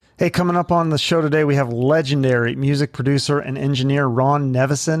Hey, coming up on the show today, we have legendary music producer and engineer Ron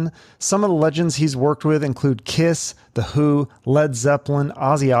Nevison. Some of the legends he's worked with include Kiss, The Who, Led Zeppelin,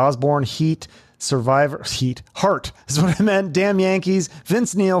 Ozzy Osbourne, Heart is what I meant, Damn Yankees,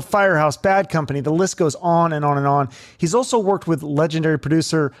 Vince Neil, Firehouse, Bad Company. The list goes on and on and on. He's also worked with legendary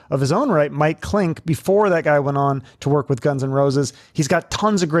producer of his own right, Mike Klink, before that guy went on to work with Guns N' Roses. He's got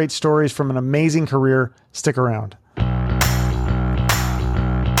tons of great stories from an amazing career. Stick around.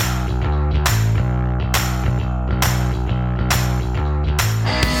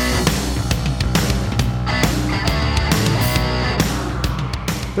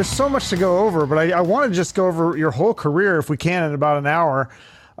 There's so much to go over, but I want to just go over your whole career if we can in about an hour.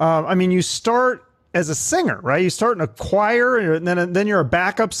 You start as a singer, right? You start in a choir, and then you're a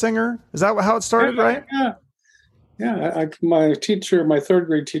backup singer. Is that how it started, right? Yeah. My third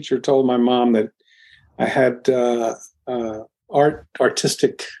grade teacher told my mom that I had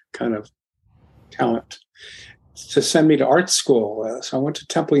artistic kind of talent to send me to art school. So I went to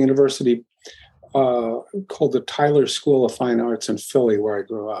Temple University, called the Tyler School of Fine Arts in Philly, where I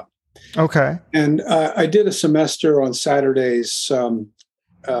grew up. Okay. And I did a semester on Saturdays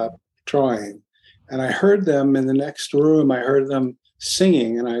drawing, and I heard them in the next room. I heard them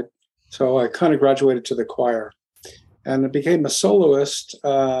singing, so I kind of graduated to the choir, and I became a soloist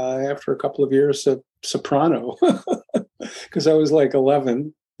after a couple of years of soprano, because I was like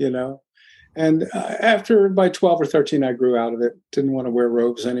 11, And after by 12 or 13, I grew out of it. Didn't want to wear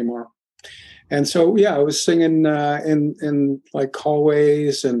robes anymore. And so, I was singing in like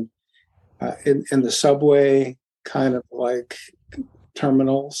hallways and in the subway, kind of like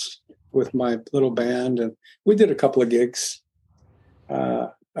terminals with my little band. And we did a couple of gigs, a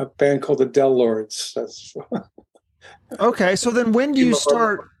band called the Del Lords. Okay. So then when do you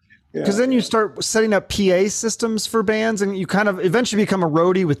start? Because then you start setting up PA systems for bands, and you kind of eventually become a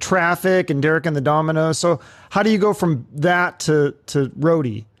roadie with Traffic and Derek and the Dominos. So how do you go from that to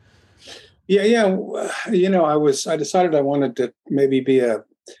roadie? Yeah. I decided I wanted to maybe be a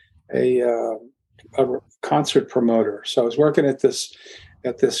concert promoter. So I was working at this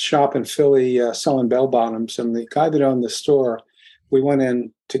shop in Philly, selling bell bottoms, and the guy that owned the store, we went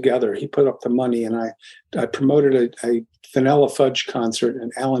in together. He put up the money, and I promoted a Vanilla Fudge concert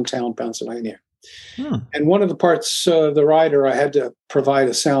in Allentown, Pennsylvania. And one of the parts, the rider, I had to provide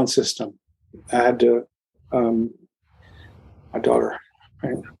a sound system. I had to, my daughter,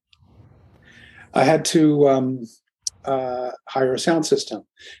 right? I had to hire a sound system.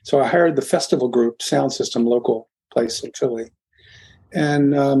 So I hired the Festival Group sound system, local place in Philly.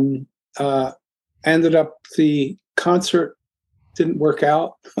 And ended up, the concert didn't work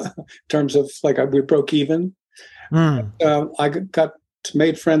out in terms of we broke even. I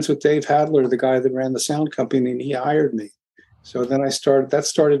made friends with Dave Hadler, the guy that ran the sound company, and he hired me. So then that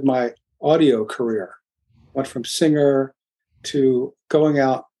started my audio career. Went from singer to going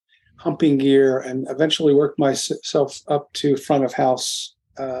out, humping gear, and eventually worked myself up to front of house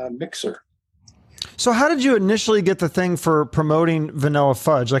mixer. So how did you initially get the thing for promoting Vanilla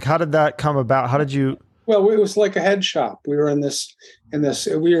Fudge? Like, how did that come about? How did you? Well, it was like a head shop. We were in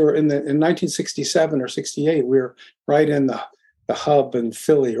 1967 or 68. We were right in the hub in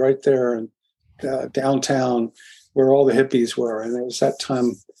Philly, right there in downtown where all the hippies were. And it was that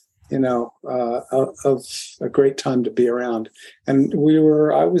time, of a great time to be around. And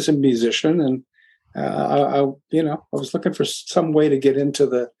I was a musician, and I was looking for some way to get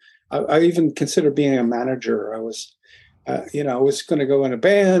into I even considered being a manager. I was going to go in a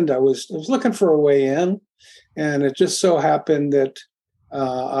band. I was looking for a way in, and it just so happened that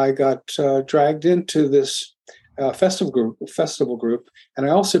I got dragged into this festival group, and I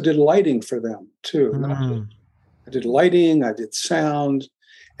also did lighting for them too. I did lighting, I did sound,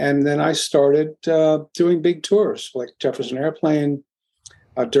 and then I started doing big tours like Jefferson Airplane,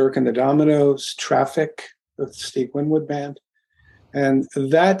 Derek and the Dominos, Traffic, the Steve Winwood Band, and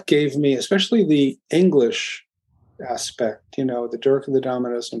that gave me, especially the English aspect, the Derek and the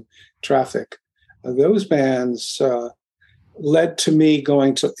Dominos and Traffic. Those bands led to me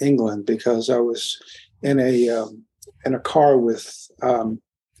going to England, because I was in a car with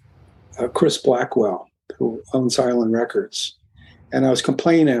Chris Blackwell, who owns Island Records, and I was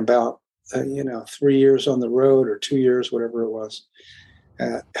complaining about 3 years on the road, or 2 years, whatever it was,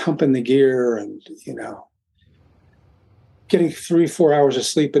 humping the gear, and getting 3-4 hours of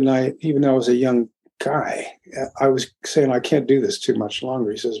sleep a night, even though I was a young guy. I was saying, I can't do this too much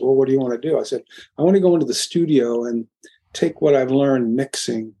longer. He says, well, what do you want to do? I said, I want to go into the studio and take what I've learned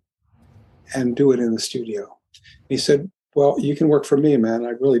mixing and do it in the studio. He said, well, you can work for me, man.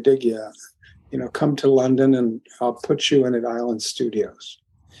 I really dig you. Come to London and I'll put you in at Island Studios.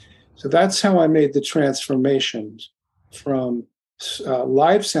 So that's how I made the transformation from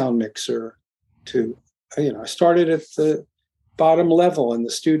live sound mixer to, I started at the bottom level in the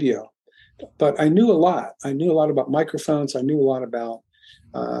studio, but I knew a lot. I knew a lot about microphones. I knew a lot about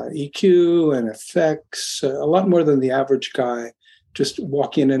EQ and effects, a lot more than the average guy just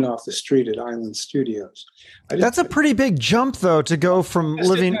walking in off the street at Island Studios. That's a pretty big jump, though, to go from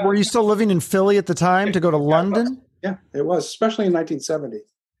living. Were you still living in Philly at the time to go to London? Yeah, it was, especially in 1970.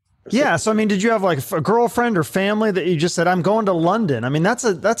 Yeah. So, I mean, did you have like a girlfriend or family that you just said, I'm going to London? I mean,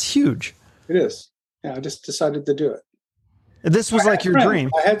 that's huge. It is. Yeah, I just decided to do it. This was like your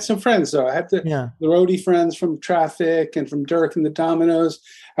dream. I had some friends, though. I had the roadie friends from Traffic and from Dirk and the Dominoes.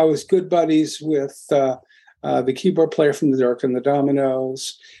 I was good buddies with the keyboard player from the Dirk and the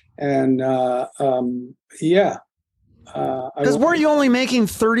Dominoes. And because weren't you only making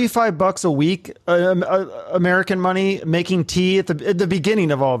 $35 a week, American money, making tea at the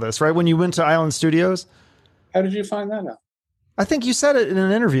beginning of all this, right? When you went to Island Studios? How did you find that out? I think you said it in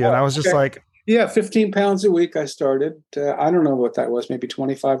an interview, and I was just like, yeah, 15 pounds a week I started. I don't know what that was, maybe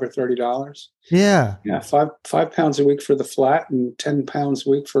 $25 or $30. Yeah. Yeah, 5 pounds a week for the flat and 10 pounds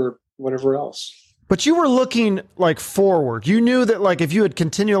a week for whatever else. But you were looking like forward. You knew that like if you had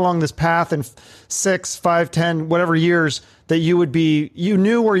continued along this path in 6, 5, 10, whatever years, that you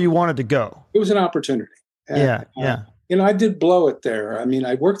knew where you wanted to go. It was an opportunity. And, yeah. I did blow it there. I mean,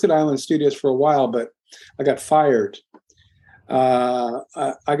 I worked at Island Studios for a while, but I got fired. I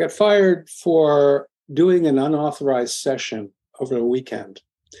got fired for doing an unauthorized session over the weekend.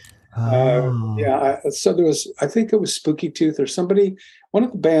 So there was, I think it was Spooky Tooth or somebody, one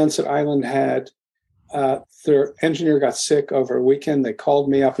of the bands that Island had, their engineer got sick over a weekend. They called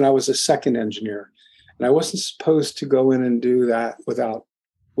me up, and I was a second engineer, and I wasn't supposed to go in and do that without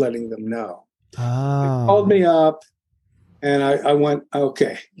letting them know. They called me up, and I went,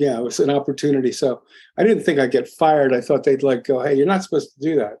 okay, yeah, it was an opportunity. So I didn't think I'd get fired. I thought they'd like go, hey, you're not supposed to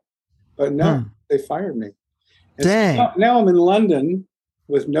do that. But no, they fired me. And dang. So now I'm in London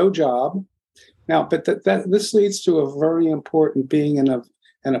with no job. Now, but this leads to a very important being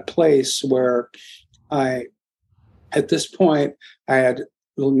in a place where at this point, I had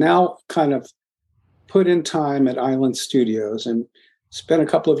now kind of put in time at Island Studios and spent a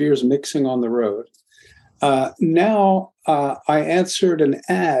couple of years mixing on the road. Now I answered an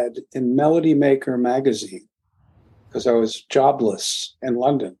ad in Melody Maker magazine because I was jobless in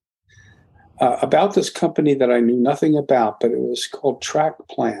London about this company that I knew nothing about, but it was called Track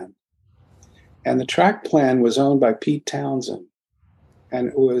Plan. And the Track Plan was owned by Pete Townsend, and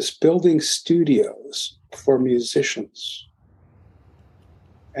it was building studios for musicians.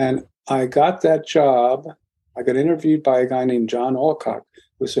 And I got that job. I got interviewed by a guy named John Alcock,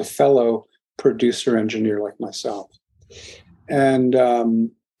 who's a fellow producer engineer like myself. And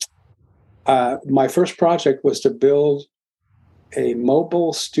my first project was to build a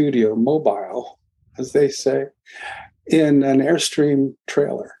mobile studio, mobile, as they say, in an Airstream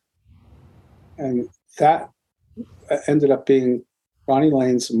trailer. And that ended up being Ronnie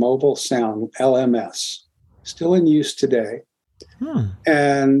Lane's Mobile Sound, LMS, still in use today.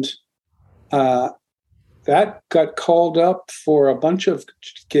 And that got called up for a bunch of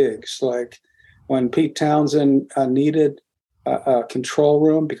gigs, like when Pete Townsend needed a control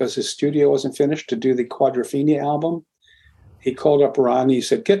room because his studio wasn't finished to do the Quadrophenia album. He called up Ronnie. He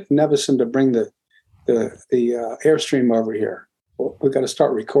said, "Get Nevison to bring the Airstream over here. We've got to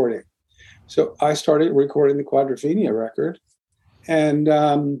start recording." So I started recording the Quadrophenia record. And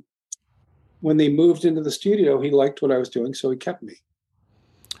when they moved into the studio, he liked what I was doing, so he kept me.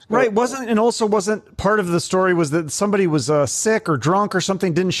 Right. Wasn't part of the story was that somebody was sick or drunk or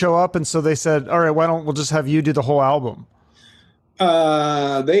something, didn't show up. And so they said, all right, we'll just have you do the whole album.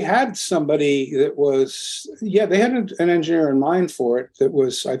 They had somebody that was, they had an engineer in mind for it that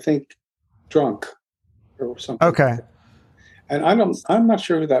was, I think, drunk or something. Okay. And I'm not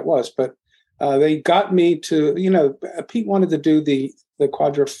sure who that was, but they got me to, Pete wanted to do the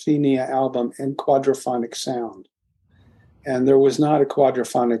Quadrophenia album in quadraphonic sound. And there was not a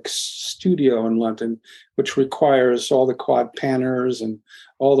quadraphonic studio in London, which requires all the quad panners and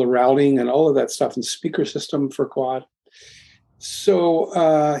all the routing and all of that stuff and speaker system for quad.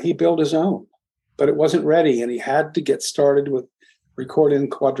 So he built his own, but it wasn't ready. And he had to get started with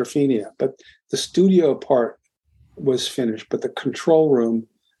recording Quadrophenia. But the studio part was finished, but the control room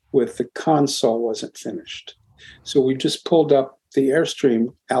with the console wasn't finished. So we just pulled up the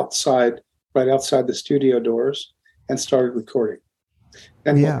Airstream right outside the studio doors and started recording.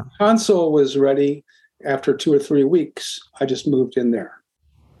 And when the console was ready after 2 or 3 weeks, I just moved in there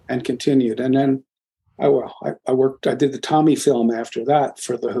and continued. And then I did the Tommy film after that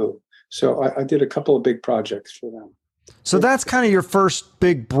for The Who, So I did a couple of big projects for them. So that's kind of your first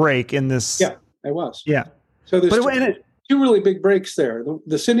big break in this. Yeah, it was. Yeah. So there's two really big breaks there.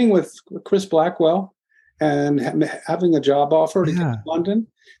 The sitting with Chris Blackwell and having a job offer to get to London,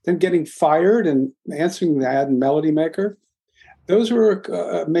 then getting fired and answering the ad in Melody Maker. Those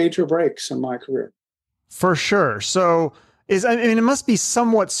were major breaks in my career. For sure. So it must be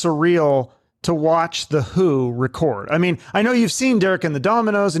somewhat surreal to watch The Who record. I mean, I know you've seen Derek and the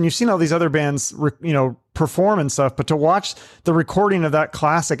Dominos and you've seen all these other bands, perform and stuff, but to watch the recording of that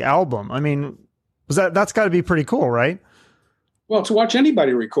classic album, I mean, that's got to be pretty cool, right? Well, to watch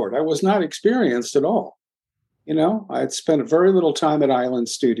anybody record, I was not experienced at all. I had spent very little time at Island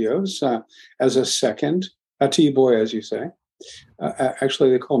Studios as a second, a T-boy, as you say. Actually,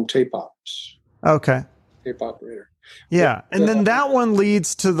 they call them tape ops. Okay. Tape operator. Yeah. And then that one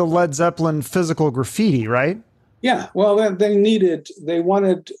leads to the Led Zeppelin Physical Graffiti, right? Yeah. Well, they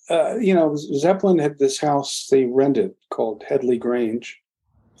wanted, Zeppelin had this house they rented called Headley Grange,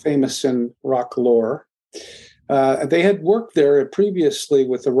 famous in rock lore. They had worked there previously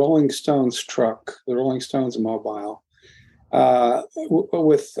with the Rolling Stones truck, the Rolling Stones mobile,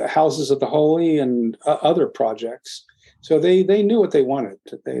 with Houses of the Holy and other projects. So they knew what they wanted.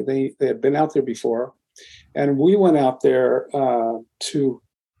 They had been out there before, and we went out there to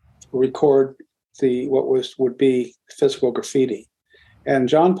record what would be Physical Graffiti. And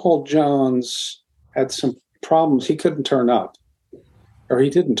John Paul Jones had some problems. He couldn't turn up, or he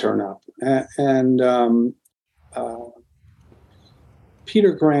didn't turn up, and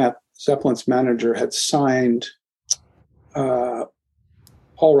Peter Grant, Zeppelin's manager, had signed Paul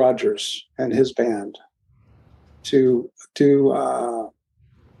Rodgers and his band to do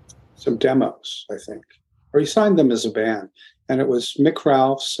some demos, I think. Or he signed them as a band. And it was Mick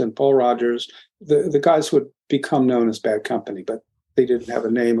Ralphs and Paul Rodgers, the guys who would become known as Bad Company, but they didn't have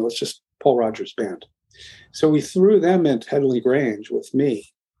a name. It was just Paul Rodgers' band. So we threw them into Headley Grange with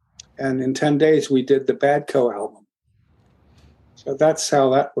me. And in 10 days, we did the Badco album. So that's how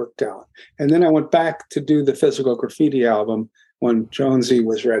that worked out. And then I went back to do the Physical Graffiti album when Jonesy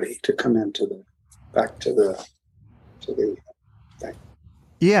was ready to come into back to the thing.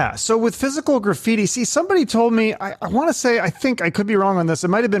 Yeah. So with Physical Graffiti, see, somebody told me, I want to say, I think I could be wrong on this. It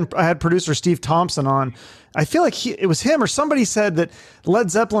might have been, I had producer Steve Thompson on. I feel like it was him or somebody said that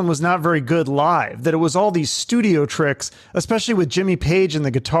Led Zeppelin was not very good live, that it was all these studio tricks, especially with Jimmy Page and the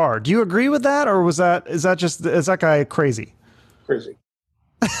guitar. Do you agree with that? Or is that guy crazy? Crazy.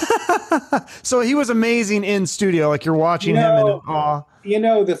 So he was amazing in studio, like you're watching him in awe.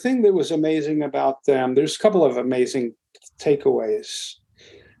 The thing that was amazing about them, there's a couple of amazing takeaways.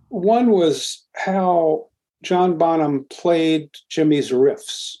 One was how John Bonham played Jimmy's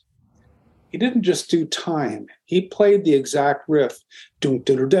riffs. He didn't just do time. He played the exact riff. Dum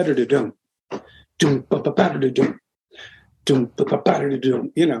dum dum dum dum dum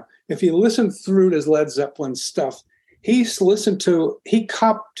dum. If you listen through his Led Zeppelin stuff, he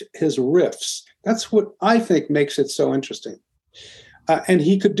copped his riffs. That's what I think makes it so interesting. And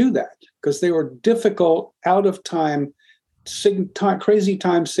he could do that because they were difficult, out of time, crazy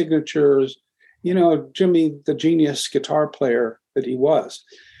time signatures. Jimmy, the genius guitar player that he was.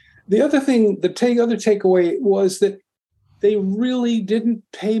 The other thing, other takeaway was that they really didn't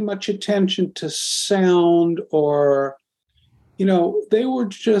pay much attention to sound or, they were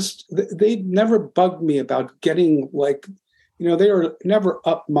they never bugged me about getting they were never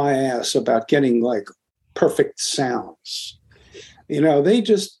up my ass about getting perfect sounds. They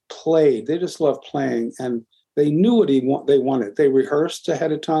just played. They just loved playing, and they knew what they wanted. They rehearsed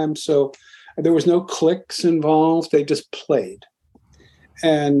ahead of time, so there was no clicks involved. They just played.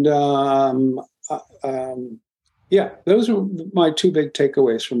 And those were my two big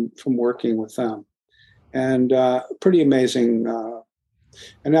takeaways from working with them, and pretty amazing.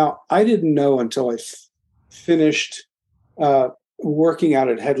 And now I didn't know until I finished working out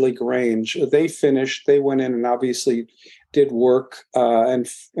at Headley Grange. They finished. They went in and obviously did work and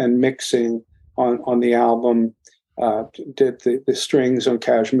mixing on the album. Did the strings on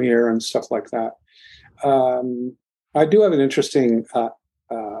Kashmir and stuff like that. I do have an interesting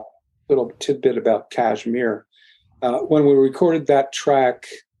little tidbit about Kashmir. When we recorded that track,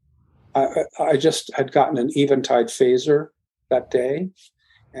 I just had gotten an Eventide phaser that day,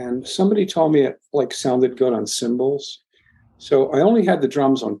 and somebody told me it sounded good on cymbals. So I only had the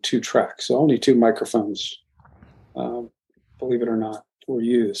drums on 2 tracks, so only 2 microphones, believe it or not, were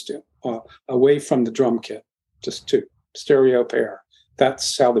used away from the drum kit, just 2, stereo pair.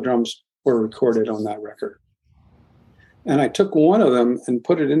 That's how the drums were recorded on that record. And I took one of them and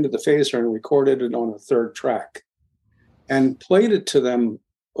put it into the phaser and recorded it on a 3rd track and played it to them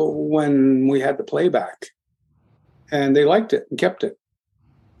when we had the playback, and they liked it and kept it.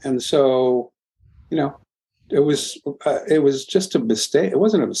 And so, you know, it was just a mistake. It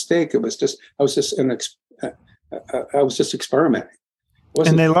wasn't a mistake. It was just I was just experimenting.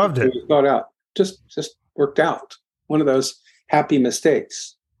 And they loved it. Thought out. Just worked out. One of those happy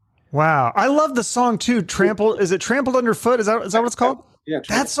mistakes. Wow. I love the song too. Is it Trampled Underfoot? Is that what it's called? Yeah.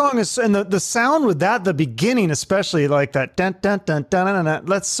 That song is, and the sound with that, the beginning, especially like that, dun, dun, dun, dun, dun, dun,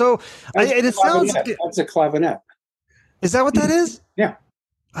 that's so, it sounds. That's a clavinet. Is that what that is? Yeah.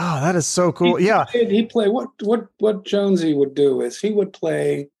 Oh, that is so cool. He play what Jonesy would do is he would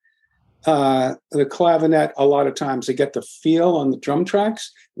play the clavinet a lot of times to get the feel on the drum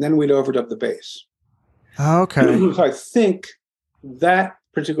tracks, and then we'd overdub the bass. Okay. So I think that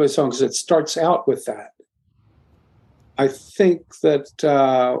particular song, because it starts out with that, I think that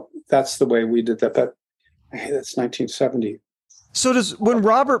that's the way we did that. But hey, that's 1970. So when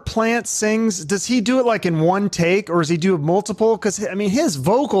Robert Plant sings, does he do it like in one take, or does he do it multiple? Because I mean, his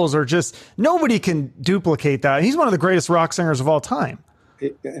vocals are just, nobody can duplicate that. He's one of the greatest rock singers of all time.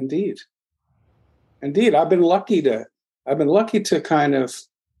 Indeed. I've been lucky to kind of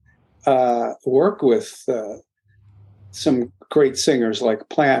work with some great singers like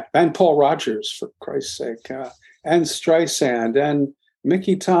Plant and Paul Rodgers, for Christ's sake, and Streisand and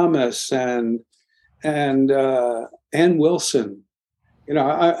Mickey Thomas and Ann Wilson. You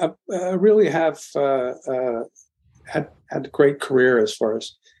know, I really have had a great career as far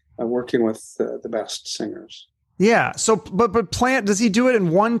as working with the best singers. Yeah. So, but Plant, does he do it in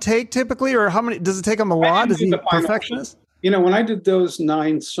one take typically, or how many? Does it take him a lot? Is he perfectionist? You know, when I did those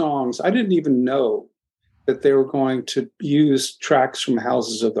 9 songs, I didn't even know that they were going to use tracks from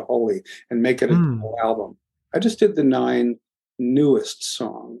Houses of the Holy and make it a whole album. I just did the 9 newest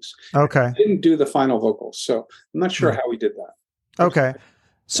songs. Okay. I didn't do the final vocals, so I'm not sure how we did that. Okay.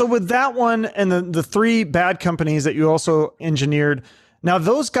 So with that one and the 3 Bad Companies that you also engineered, now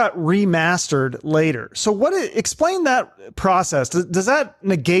those got remastered later. So explain that process. Does that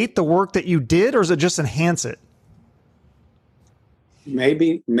negate the work that you did, or does it just enhance it?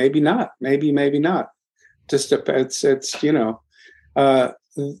 Maybe not. Maybe not. Just it's you know,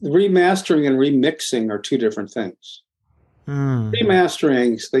 remastering and remixing are 2 different things.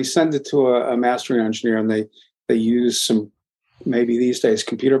 Remastering, they send it to a mastering engineer, and they use some, maybe these days,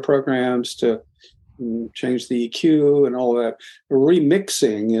 computer programs to change the EQ and all of that.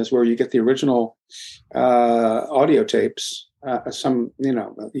 Remixing is where you get the original audio tapes. Some, you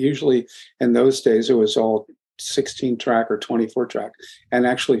know, usually in those days it was all 16 track or 24 track, and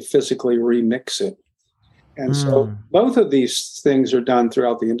actually physically remix it. And so both of these things are done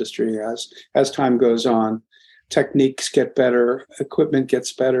throughout the industry as time goes on. Techniques get better, equipment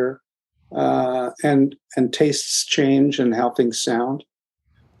gets better, and tastes change and how things sound.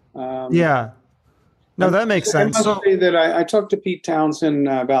 Yeah. No, that makes sense. I must say that I talked to Pete Townsend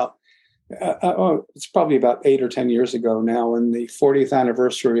about, it's probably about 8 or 10 years ago now, when the 40th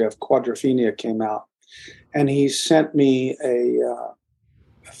anniversary of Quadrophenia came out. And he sent me a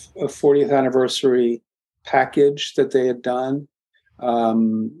 40th anniversary package that they had done,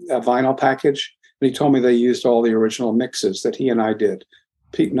 a vinyl package. And he told me they used all the original mixes that he and I did.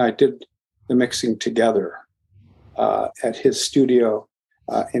 Pete and I did the mixing together at his studio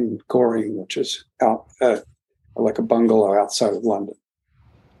in Goring, which is out like a bungalow outside of London.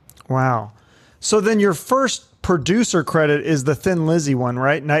 Wow. So then your first producer credit is the Thin Lizzy one,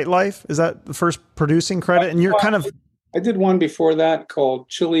 right? Nightlife? Is that the first producing credit? And you're kind of... I did one before that called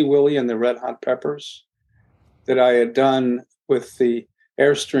Chili Willy and the Red Hot Peppers that I had done with the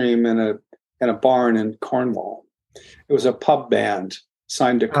Airstream in a barn in Cornwall. It was a pub band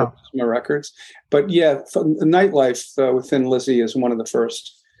signed to Charisma Records. But yeah, Nightlife with Thin Lizzy is one of the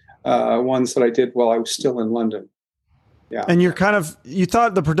first ones that I did while I was still in London. Yeah. And you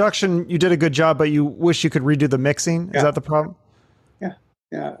thought the production, you did a good job, but you wish you could redo the mixing. Is that the problem? Yeah.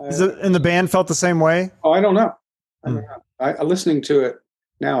 Yeah. And the band felt the same way? Oh, I don't know. I listening to it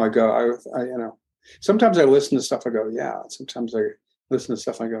now, I go, I you know, sometimes I listen to stuff, I go, yeah. Sometimes I listen to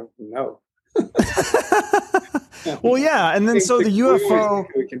stuff, I go, no. Well, yeah. And then so the UFO,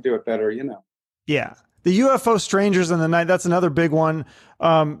 we can do it better, you know. Yeah. The UFO Strangers in the Night, that's another big one.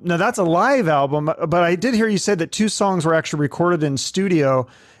 Now that's a live album, but I did hear you say that 2 songs were actually recorded in studio,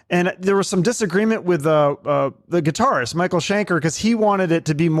 and there was some disagreement with the guitarist, Michael Schenker, because he wanted it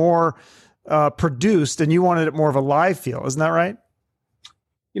to be more produced and you wanted it more of a live feel. Isn't that right?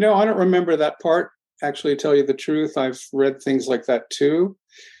 You know, I don't remember that part. Actually, to tell you the truth, I've read things like that too.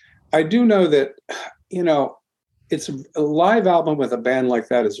 I do know that, you know, it's a live album with a band like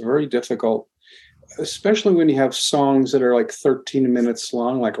that is very difficult. especially when you have songs that are like 13 minutes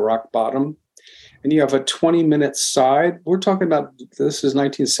long, like Rock Bottom, and you have a 20-minute side. We're talking about, this is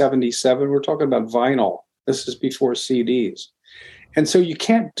 1977. We're talking about vinyl. This is before CDs. And so you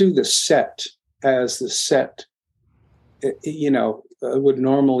can't do the set as the set, would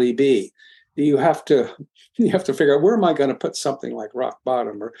normally be. You have to figure out, where am I going to put something like Rock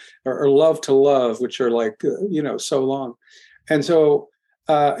Bottom or Love to Love, which are like, so long. And so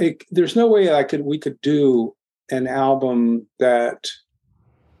there's no way we could do an album that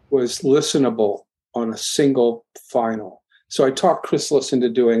was listenable on a single vinyl. So I talked Chrysalis into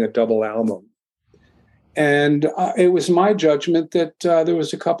doing a double album. And it was my judgment that there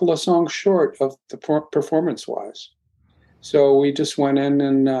was a couple of songs short of the performance-wise. So we just went in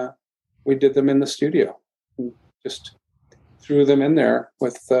and we did them in the studio. And just threw them in there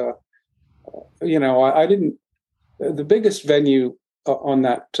with, I didn't. The biggest venue on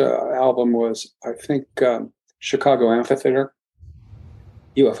that album was, I think, Chicago Amphitheater.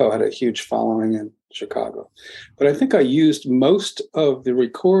 UFO had a huge following in Chicago. But I think I used most of the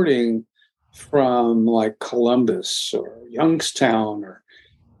recording from like Columbus or Youngstown or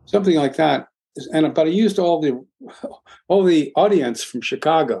something like that. But I used all the audience from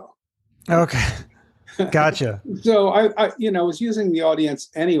Chicago. Okay. Gotcha. So I was using the audience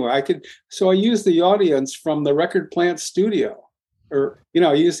anyway. I used the audience from the Record Plant studio, or,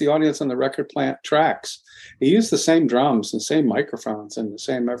 I used the audience on the Record Plant tracks. I used the same drums and same microphones and the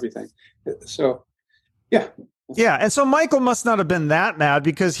same everything. So, yeah. Yeah. And so Michael must not have been that mad,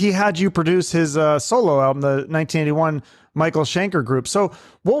 because he had you produce his solo album, the 1981 Michael Schenker Group. So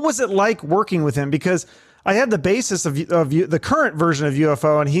what was it like working with him? Because I had the basis of the current version of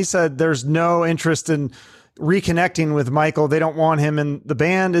UFO, and he said there's no interest in reconnecting with Michael. They don't want him in the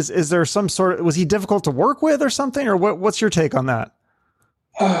band. Is there some sort of, was he difficult to work with or something? Or what's your take on that?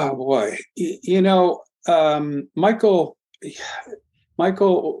 Oh boy. Michael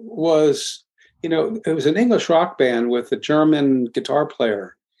was, it was an English rock band with a German guitar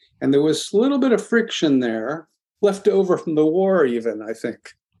player. And there was a little bit of friction there, left over from the war even, I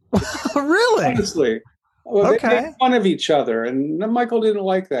think. Really? Honestly. Well, okay. They made fun of each other, and Michael didn't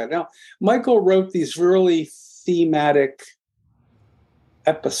like that. Now, Michael wrote these really thematic,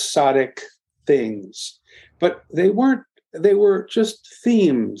 episodic things, but they were just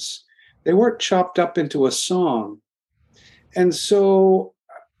themes. They weren't chopped up into a song. And so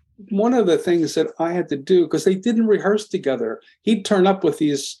one of the things that I had to do, because they didn't rehearse together, he'd turn up with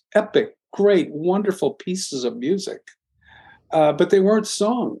these epic, great, wonderful pieces of music, but they weren't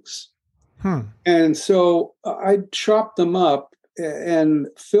songs. And so I'd chop them up, and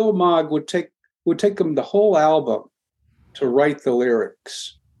Phil Mogg would take them the whole album to write the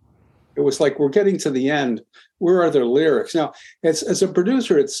lyrics. It was like, we're getting to the end. Where are their lyrics? Now, as a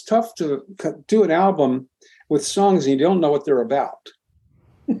producer, it's tough to do an album with songs and you don't know what they're about.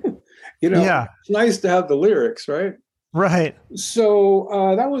 Yeah. It's nice to have the lyrics, right? Right. So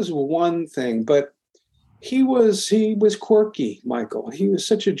that was one thing, but he was quirky, Michael. He was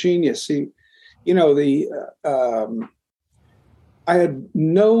such a genius. I had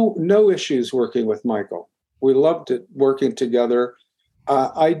no issues working with Michael. We loved it working together.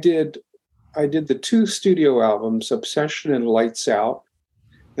 I did the 2 studio albums, Obsession and Lights Out.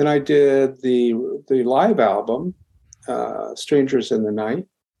 Then I did the live album, Strangers in the Night,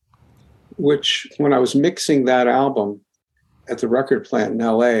 which, when I was mixing that album at the record plant in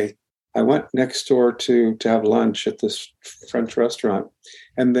LA, I went next door to have lunch at this French restaurant,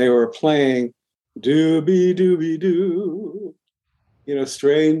 and they were playing Doobie Doobie Doo,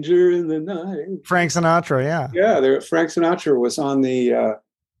 Stranger in the Night. Frank Sinatra, yeah. Yeah, Frank Sinatra was on the,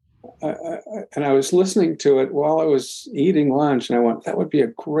 and I was listening to it while I was eating lunch, and I went, that would be a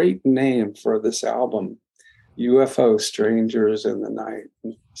great name for this album, UFO, Strangers in the Night.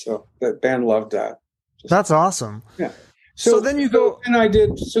 And so that band loved that. That's awesome. Yeah. So then you go, and I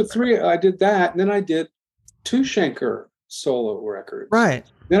did that, and then I did 2 Schenker solo records. Right.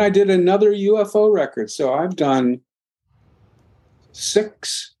 Then I did another UFO record. So I've done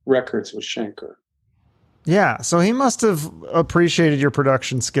 6 records with Schenker. Yeah. So he must have appreciated your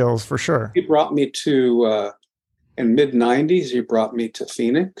production skills for sure. He brought me to, in mid-90s, he brought me to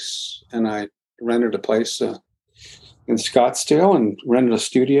Phoenix, and I rented a place in Scottsdale and rented a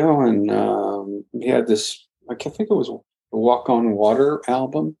studio. And he had this, I think it was a Walk on Water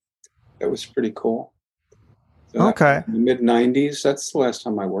album. That was pretty cool. So okay. In the mid-90s, that's the last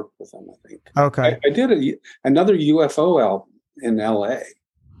time I worked with him, I think. Okay. I did another UFO album in LA.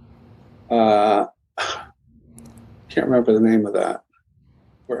 Can't remember the name of that.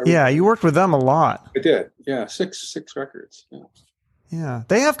 Yeah, you worked with them a lot. I did. Yeah, six records. Yeah. Yeah.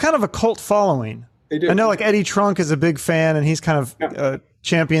 They have kind of a cult following. They do. I know, like Eddie Trunk is a big fan, and he's kind of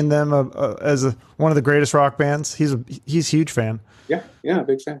championed them as one of the greatest rock bands. He's a huge fan. Yeah, yeah,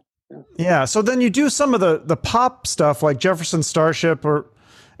 big fan. Yeah. Yeah. So then you do some of the pop stuff like Jefferson Starship or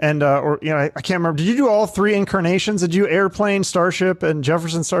I can't remember. Did you do all three incarnations? Did you Airplane, Starship, and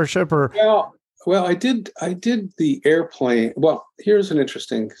Jefferson Starship? Or well, I did the Airplane. Well, here's an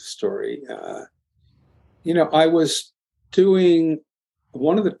interesting story. I was doing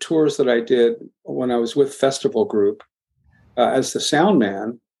one of the tours that I did when I was with Festival Group as the sound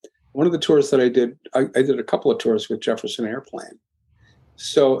man. One of the tours that I did a couple of tours with Jefferson Airplane.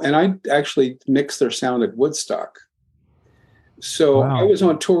 So, and I actually mixed their sound at Woodstock. So I was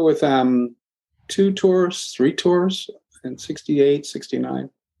on tour with them 3 tours in 68, 69.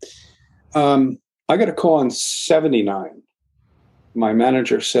 I got a call in 79. My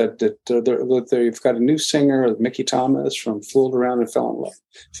manager said that they've got a new singer, Mickey Thomas, from Fooled Around and Fell in Love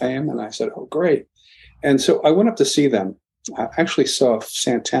fame. And I said, oh, great. And so I went up to see them. I actually saw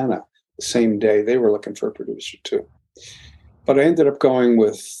Santana the same day. They were looking for a producer too. But I ended up going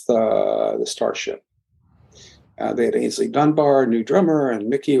with the Starship. They had Ainsley Dunbar, new drummer, and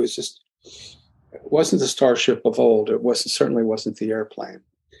Mickey it wasn't the Starship of old. Certainly wasn't the Airplane.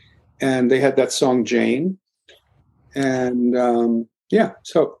 And they had that song, Jane. And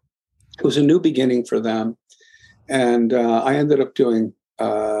so it was a new beginning for them. And I ended up doing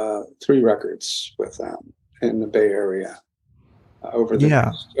 3 records with them in the Bay Area over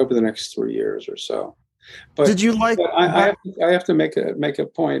the next 3 years or so. But did you like? I have to make a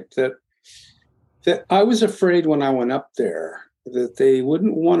point that I was afraid when I went up there that they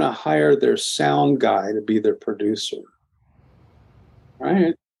wouldn't want to hire their sound guy to be their producer.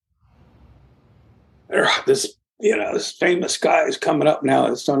 Right? This famous guy is coming up now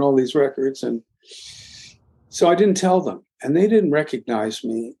that's done all these records, and so I didn't tell them, and they didn't recognize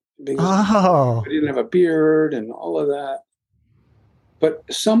me because I didn't have a beard and all of that. But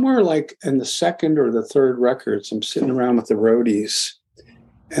somewhere like in the second or the third records, I'm sitting around with the roadies,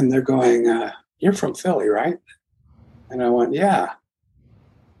 and they're going, "You're from Philly, right?" And I went, "Yeah."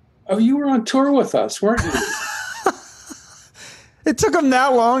 "Oh, you were on tour with us, weren't you?" It took them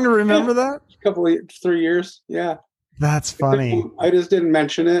that long to remember that? Couple of 3 years. Yeah. That's funny. I just didn't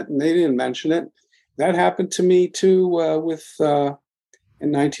mention it, and they didn't mention it. That happened to me too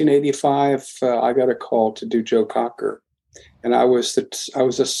in 1985. I got a call to do Joe Cocker, and I was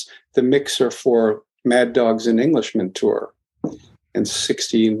the mixer for Mad Dogs and Englishmen tour in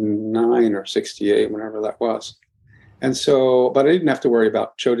 69 or 68, whenever that was. And so, but I didn't have to worry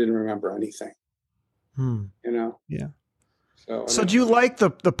about Joe didn't remember anything. Yeah. So do you like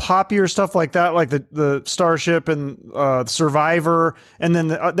the poppier stuff like that, like the Starship and Survivor, and then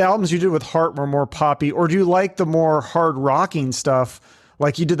the albums you did with Heart were more poppy, or do you like the more hard rocking stuff,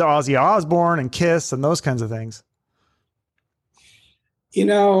 like you did the Ozzy Osbourne and Kiss and those kinds of things? I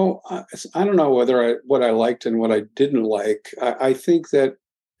don't know what I liked and what I didn't like. I think that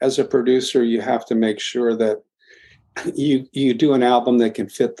as a producer, you have to make sure that you do an album that can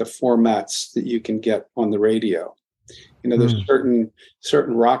fit the formats that you can get on the radio. There's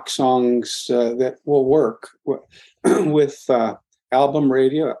certain rock songs that will work with album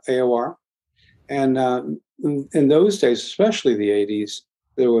radio, AOR. And in those days, especially the 80s,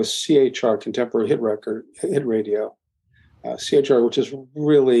 there was CHR, Contemporary Hit Radio, CHR, which is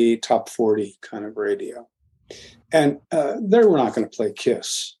really top 40 kind of radio. And they were not going to play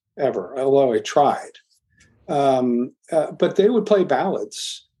Kiss ever, although I tried. But they would play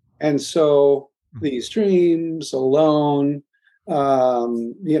ballads. And so These Dreams, Alone,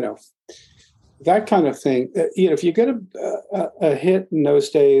 that kind of thing. If you get a hit in those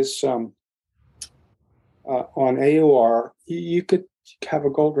days on AOR, you could have a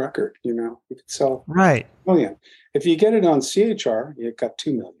gold record. You could sell right $1 million. If you get it on CHR, you got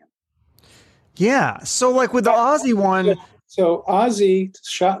 2 million. Yeah. So like with the Ozzy one, so Ozzy,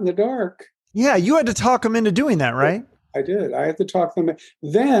 Shot in the Dark. Yeah, you had to talk them into doing that, right? I did. I had to talk them.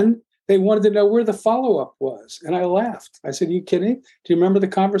 Then they wanted to know where the follow-up was. And I laughed. I said, "Are you kidding? Do you remember the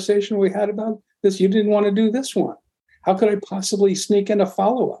conversation we had about this? You didn't want to do this one. How could I possibly sneak in a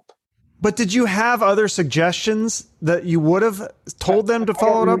follow-up?" But did you have other suggestions that you would have told them to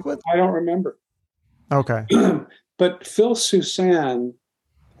follow it up with? I don't remember. Okay. But Phil Susan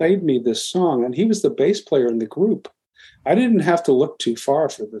played me this song, and he was the bass player in the group. I didn't have to look too far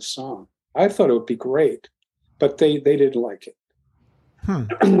for this song. I thought it would be great, but they didn't like it.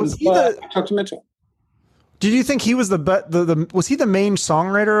 Was he I talked him into it. Did you think he was was he the main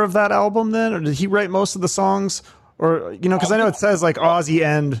songwriter of that album then, or did he write most of the songs? Or because I know it says like Ozzy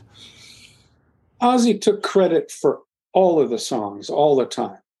and Ozzy took credit for all of the songs all the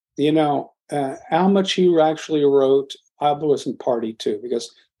time. how much he actually wrote, I wasn't party to,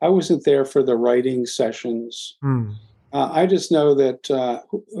 because I wasn't there for the writing sessions. Hmm. I just know that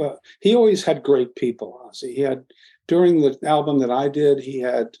he always had great people. Ozzy. He had, during the album that I did, he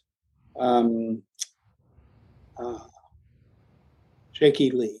had um,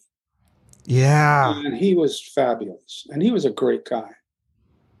 Jakey Lee. Yeah. And he was fabulous. And he was a great guy.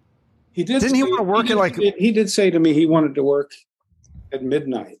 He did. Didn't he want to work at like? He did say to me he wanted to work at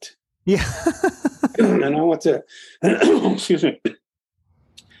midnight. Yeah. And I went to, excuse me.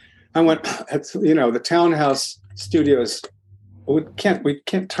 I went at, the Townhouse Studios. We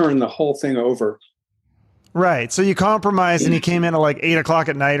can't turn the whole thing over. Right. So you compromised, and he came in at like 8 o'clock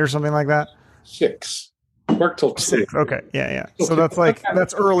at night or something like that. 6. Worked till 2. 6. Okay. Yeah. So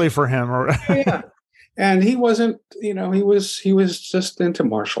that's early for him. Yeah. And he wasn't, he was just into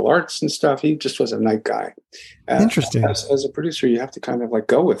martial arts and stuff. He just was a night guy. Interesting. As a producer, you have to kind of like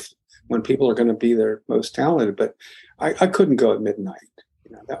go with when people are going to be their most talented. But I couldn't go at midnight.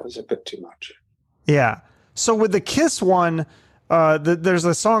 That was a bit too much. Yeah. So with the Kiss one, there's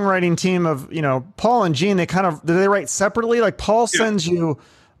a songwriting team of, Paul and Gene. Do they write separately? Like Paul sends you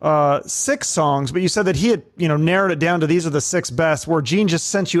 6 songs, but you said that he had, narrowed it down to these are the 6 best, where Gene just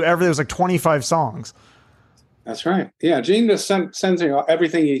sent you everything. It was like 25 songs. That's right. Yeah. Gene just sends you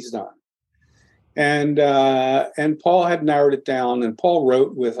everything he's done. And Paul had narrowed it down, and Paul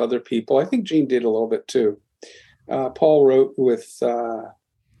wrote with other people. I think Gene did a little bit too. Paul wrote with, a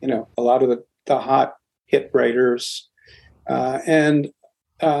lot of the hot hit writers. I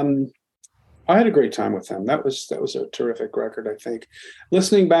had a great time with them. That was a terrific record, I think.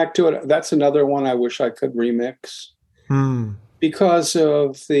 Listening back to it, that's another one I wish I could remix. Because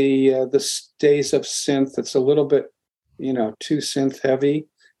of the days of synth. It's a little bit, too synth heavy.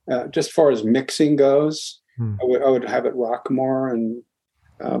 Just as far as mixing goes, I would have it rock more. And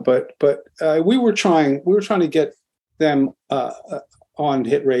but we were trying to get them on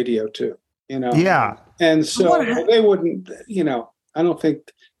hit radio too. Yeah. And so they wouldn't. I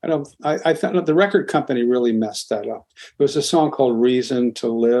thought the record company really messed that up. There was a song called "Reason to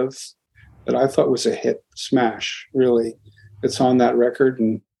Live" that I thought was a hit smash. Really, it's on that record,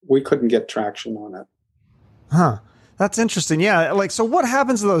 and we couldn't get traction on it. Huh. That's interesting. Yeah. Like, so what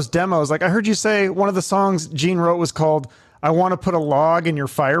happens to those demos? Like, I heard you say one of the songs Gene wrote was called "I Want to Put a Log in Your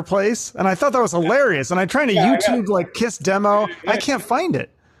Fireplace," and I thought that was hilarious. And I tried to YouTube like Kiss demo. I can't find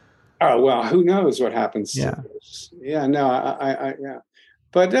it. Oh, well, who knows what happens? Yeah. Yeah. No, I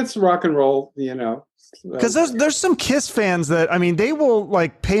but that's rock and roll, Because there's some Kiss fans that, they will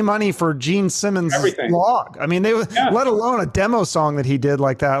like pay money for Gene Simmons' log. They let alone a demo song that he did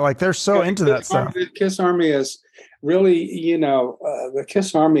like that. Like they're so into that stuff. The Kiss Army is really, the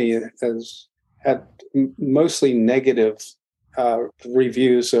Kiss Army has had mostly negative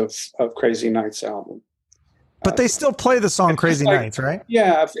reviews of Crazy Nights album. But they still play the song Crazy Nights, right?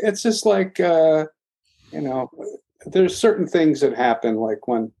 Yeah. It's just like, there's certain things that happen, like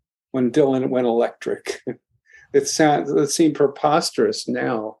when Dylan went electric. It seemed preposterous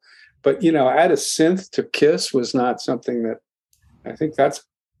now. But, add a synth to Kiss was not something that, I think that's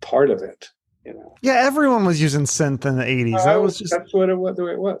part of it, Yeah, everyone was using synth in the 80s. That's what the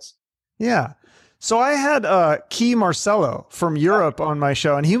way it was. Yeah. So I had Key Marcello from Europe on my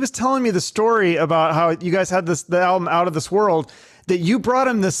show, and he was telling me the story about how you guys had the album Out of This World, that you brought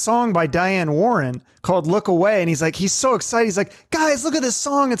him this song by Diane Warren called Look Away. And he's so excited. He's like, guys, look at this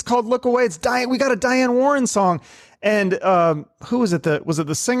song. It's called Look Away. We got a Diane Warren song. And who was it? Was it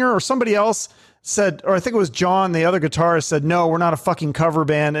the singer or somebody else said, or I think it was John, the other guitarist, said, no, we're not a fucking cover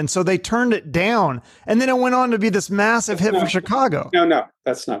band. And so they turned it down. And then it went on to be this massive hit for Chicago. No,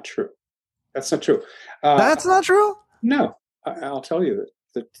 that's not true. That's not true. That's not true? No, I'll tell you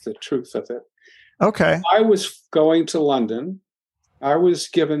the truth of it. Okay. I was going to London. I was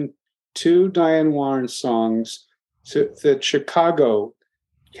given 2 Diane Warren songs that Chicago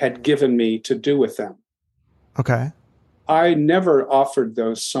had given me to do with them. Okay. I never offered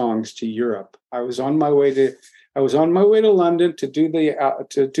those songs to Europe. I was on my way to London to do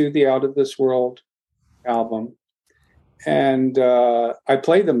the Out of This World album. And I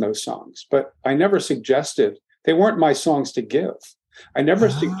played them those songs, but I never suggested, they weren't my songs to give. I never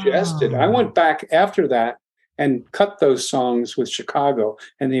suggested. I went back after that and cut those songs with Chicago,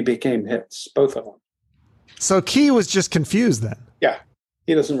 and they became hits, both of them. So Key was just confused then. Yeah,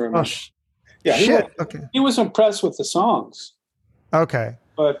 he doesn't remember. He was impressed with the songs. Okay,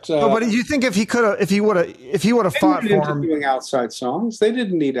 but do you think if he would have fought for him, doing outside songs, they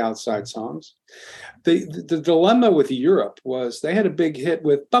didn't need outside songs. The dilemma with Europe was they had a big hit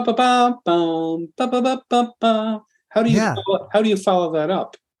with ba ba ba bum ba ba ba ba ba. How do you follow that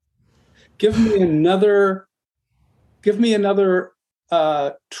up? Give me another. Give me another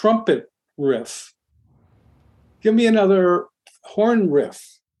trumpet riff. Give me another horn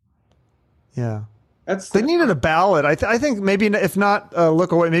riff. Yeah. They needed a ballad. I think maybe if not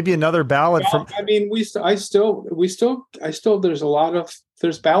Look Away, maybe another ballad from. I mean, there's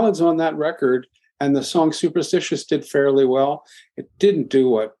ballads on that record, and the song Superstitious did fairly well. It didn't do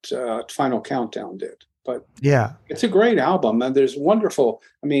what Final Countdown did, but yeah, it's a great album, and there's wonderful.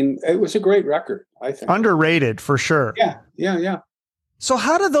 I mean, it was a great record, I think. Underrated for sure. Yeah. So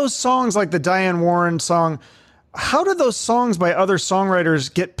how did those songs, like the Diane Warren song, how did those songs by other songwriters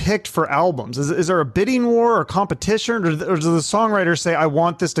get picked for albums? Is there a bidding war or competition, or does the songwriter say, I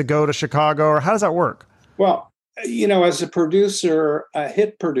want this to go to Chicago, or how does that work? Well, as a producer, a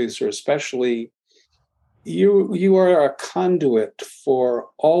hit producer especially, you are a conduit for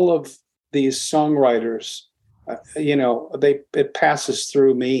all of these songwriters. It passes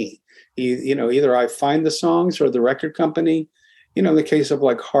through me. Either I find the songs or the record company. In the case of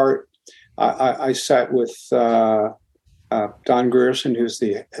like Heart, I sat with Don Grierson, who's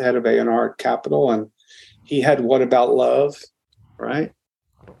the head of A&R at Capitol, and he had "What About Love," right,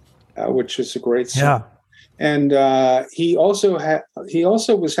 which is a great song. Yeah. And he also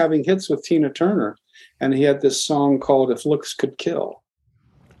was having hits with Tina Turner, and he had this song called "If Looks Could Kill,"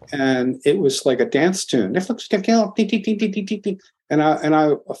 and it was like a dance tune. If looks could kill, and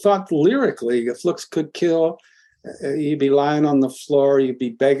I thought lyrically, if looks could kill, you'd be lying on the floor, you'd be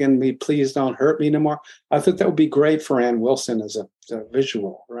begging me, please don't hurt me no more. I thought that would be great for Ann Wilson as a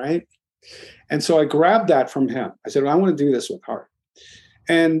visual, right? And so I grabbed that from him. I said, well, I want to do this with Heart.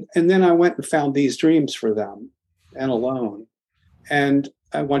 And then I went and found These Dreams for them, and Alone, and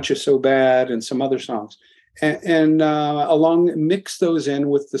I Want You So Bad, and some other songs, and mix those in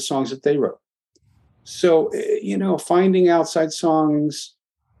with the songs that they wrote. So, finding outside songs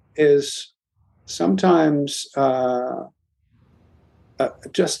is sometimes I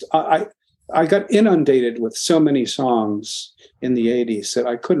got inundated with so many songs in the 80s that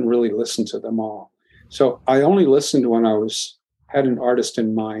I couldn't really listen to them all. So I only listened when I had an artist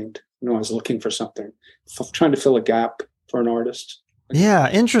in mind, I was looking for something, trying to fill a gap for an artist.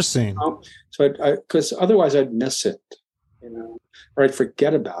 Yeah, interesting. So because otherwise I'd miss it, or I'd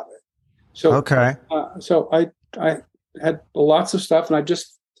forget about it. So okay. So I had lots of stuff, and I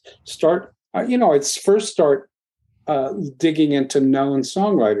just start. I'd first start digging into known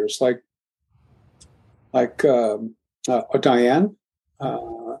songwriters like Diane,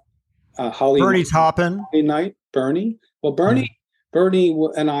 Holly, Bernie Taupin, Knight, Bernie. Well, Bernie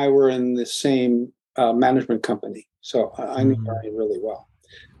and I were in the same management company, so I knew Bernie really well.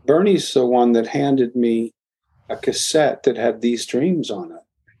 Bernie's the one that handed me a cassette that had These Dreams on it.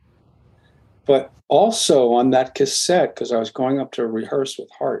 But also on that cassette, because I was going up to rehearse with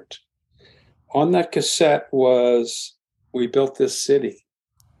Heart, on that cassette was We Built This City.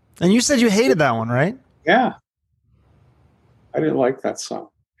 And you said you hated that one, right? Yeah. I didn't like that song.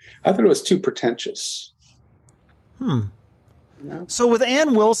 I thought it was too pretentious. So with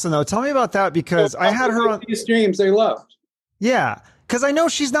Ann Wilson, though, tell me about that, because I had her on These Dreams they loved. Yeah, because I know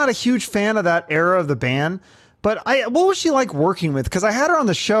she's not a huge fan of that era of the band. But what was she like working with? Because I had her on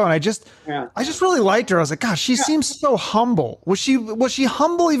the show, and I just really liked her. I was like, gosh, she seems so humble. Was she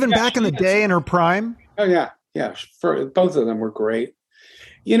humble even back in the day in her prime? Oh yeah. For both of them were great.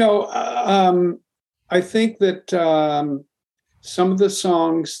 I think that some of the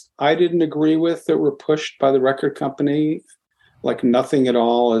songs I didn't agree with that were pushed by the record company, like Nothing at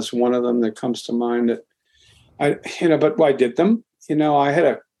All is one of them that comes to mind. That but I did them. I had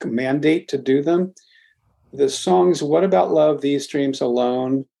a mandate to do them. The songs "What About Love," "These Dreams,"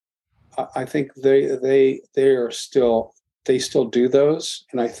 "Alone," I think they still do those,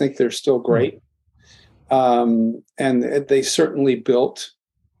 and I think they're still great. And they certainly built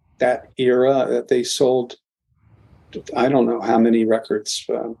that era. That they sold, I don't know how many records,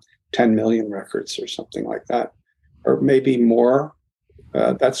 10 million records or something like that, or maybe more.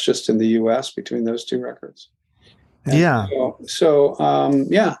 That's just in the U.S. between those two records. And yeah. It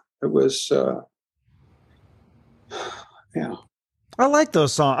was. Yeah, I like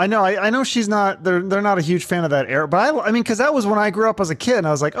those songs. I know she's not. They're not a huge fan of that era, but I mean, because that was when I grew up as a kid, and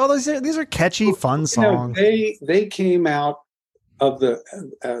I was like, oh, these are catchy, fun songs. They came out of the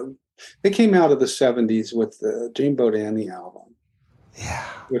 70s with the Dreamboat Annie album. Yeah,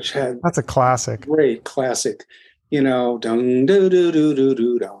 which that's a classic. Great classic. Dun do do do do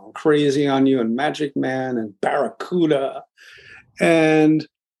do do, Crazy on You, and Magic Man, and Barracuda, and.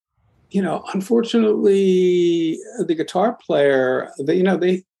 Unfortunately, the guitar player, they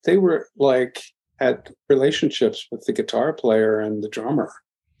were like had relationships with the guitar player and the drummer,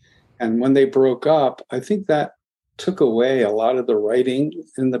 And when they broke up, I think that took away a lot of the writing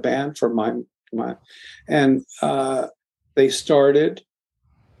in the band for my and they started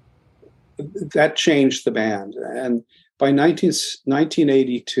that changed the band. And by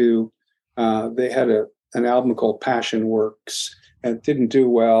 1982, they had an album called Passion Works, and it didn't do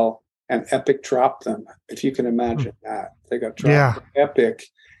well. And Epic dropped them, if you can imagine that. They got dropped from Epic.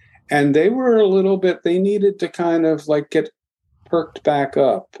 And they were a little bit, they needed to kind of like get perked back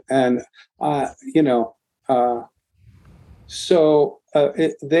up. And,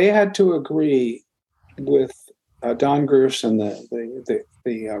 they had to agree with Don Gerson, the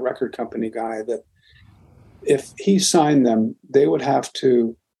record company guy, that if he signed them, they would have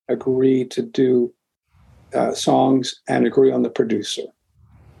to agree to do songs and agree on the producer.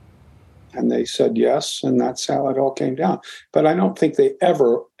 And they said yes, and that's how it all came down. But I don't think they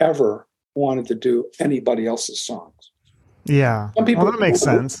ever wanted to do anybody else's songs. Yeah, some people, that makes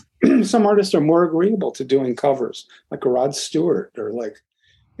sense. Some artists are more agreeable to doing covers, like Rod Stewart, or like,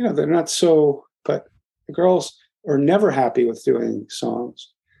 they're not so. But the girls are never happy with doing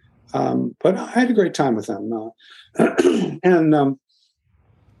songs. But I had a great time with them, and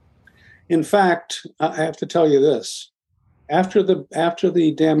in fact, I have to tell you this. After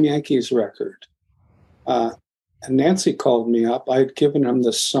the Damn Yankees record, and Nancy called me up. I had given him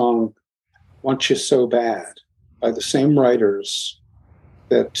this song, "Want You So Bad," by the same writers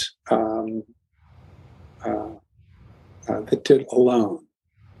that that did Alone,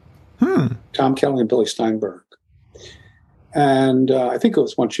 Tom Kelly and Billy Steinberg, and I think it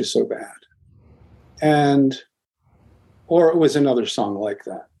was "Want You So Bad," or it was another song like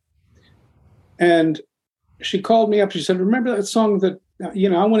that, and she called me up. She said, "Remember that song that,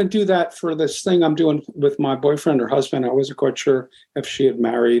 I want to do that for this thing I'm doing with my boyfriend or husband." I wasn't quite sure if she had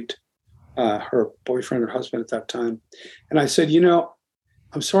married her boyfriend or husband at that time. And I said,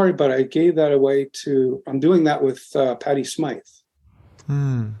 "I'm sorry, but I gave that away I'm doing that with Patti Smythe."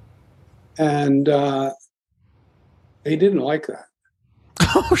 And they didn't like that.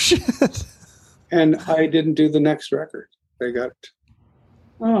 Oh, shit. And I didn't do the next record. They got...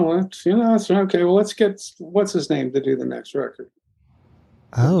 Oh, that's okay. Well, let's get what's his name to do the next record.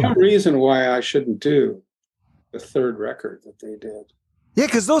 Oh, no reason why I shouldn't do the third record that they did. Yeah,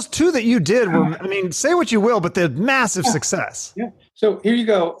 because those two that you did were, say what you will, but they're massive success. Yeah. So here you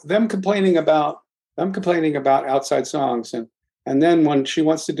go. Them complaining about outside songs, and then when she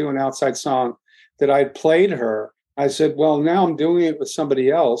wants to do an outside song that I played her, I said, "Well, now I'm doing it with somebody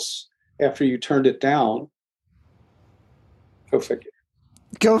else after you turned it down." Go figure.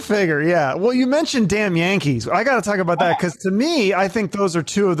 Go figure, yeah. Well, you mentioned Damn Yankees. I got to talk about that because to me, I think those are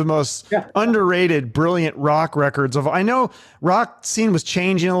two of the most underrated, brilliant rock records. I know rock scene was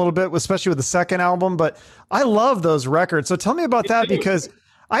changing a little bit, especially with the second album, but I love those records. So tell me about that, because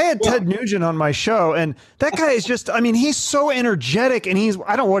I had Ted Nugent on my show, and that guy is just, he's so energetic, and he's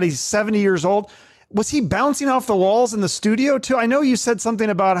 70 years old. Was he bouncing off the walls in the studio too? I know you said something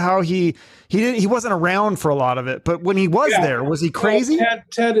about how he wasn't around for a lot of it, but when he was there, was he crazy? Well,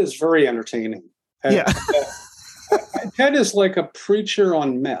 Ted is very entertaining. Ted is like a preacher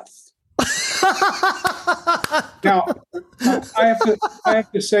on meth. Now, I have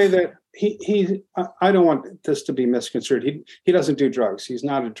to say that he I don't want this to be misconstrued. He doesn't do drugs. He's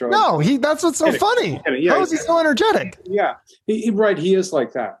not a drug. No, that's what's so funny. How is he so energetic? Yeah, he is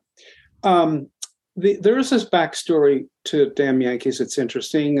like that. There is this backstory to Damn Yankees. It's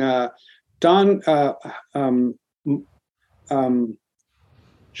interesting. John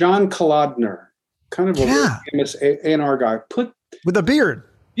Kolodner, kind of a famous A&R guy, with a beard.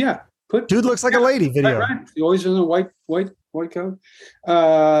 Yeah, dude looks like a lady. Video. Right. He always in a white coat.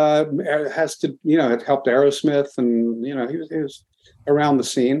 It has to, it helped Aerosmith, and he was around the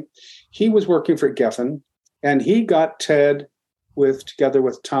scene. He was working for Geffen, and he got Ted together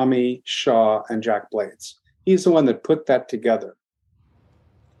with Tommy Shaw and Jack Blades. He's the one that put that together.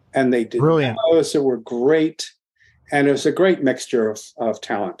 And they did. Brilliant. Those that were great. And it was a great mixture of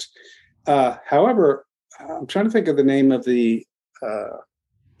talent. However, I'm trying to think of the name of the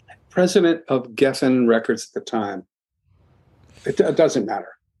president of Geffen Records at the time. It doesn't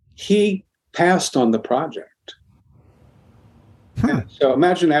matter. He passed on the project. So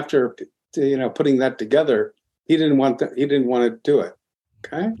imagine after putting that together, he didn't want to do it.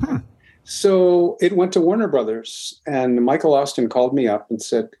 Okay. So it went to Warner Brothers, and Michael Austin called me up and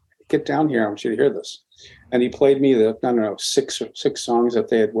said, "Get down here. I want you to hear this." And he played me six songs that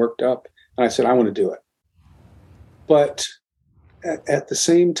they had worked up. And I said, "I want to do it." But at the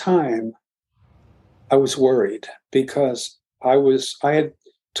same time, I was worried because I had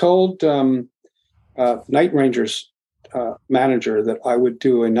told Night Ranger's manager that I would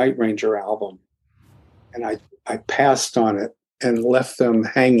do a Night Ranger album, and I passed on it and left them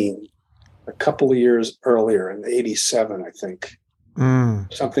hanging a couple of years earlier in '87, I think,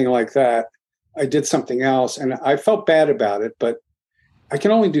 something like that. I did something else, and I felt bad about it, but I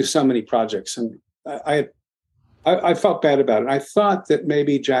can only do so many projects, and I felt bad about it. I thought that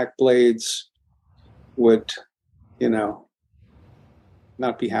maybe Jack Blades would,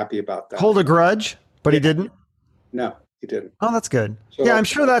 not be happy about that. Hold a grudge, but he didn't? No, he didn't. Oh, that's good. So, yeah, I'm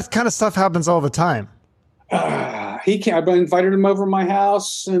sure that kind of stuff happens all the time. I've invited him over my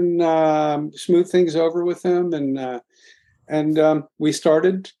house and smoothed things over with him, and we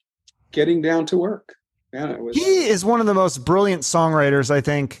started getting down to work. Yeah, he is one of the most brilliant songwriters, I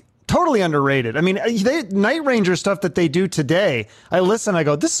think. Totally underrated. I mean, Night Ranger stuff that they do today, I listen, I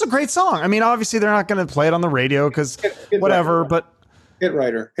go, this is a great song. I mean, obviously they're not going to play it on the radio because whatever, but hit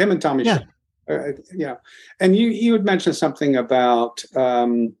writer, him and Tommy. Yeah. Yeah. And you had mentioned something about,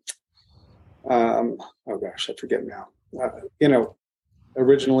 oh gosh, I forget now.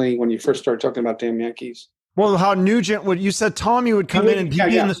 Originally when you first started talking about Damn Yankees. Well, how Nugent you said Tommy would come in and be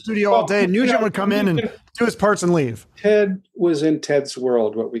in the studio all day. Nugent would come in and do his parts and leave. Ted was in Ted's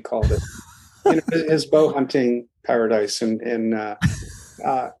world, what we called it. His bow hunting paradise. And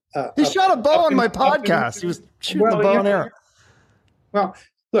he shot a bow on my podcast. He was shooting the bow and arrow. Well,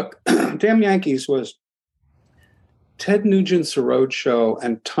 look, Damn Yankees was Ted Nugent's Road Show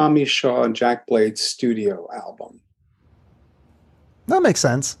and Tommy Shaw and Jack Blade's studio album. That makes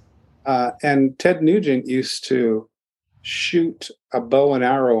sense. And Ted Nugent used to shoot a bow and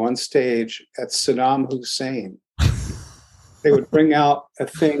arrow on stage at Saddam Hussein. They would bring out a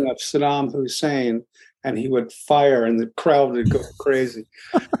thing of Saddam Hussein and he would fire and the crowd would go crazy.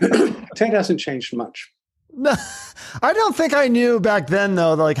 Ted hasn't changed much. No, I don't think I knew back then,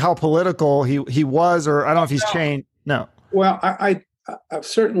 though, like how political he was, or I don't know if he's changed. No. Well, I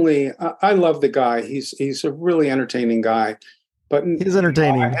certainly, I love the guy. He's a really entertaining guy. But he's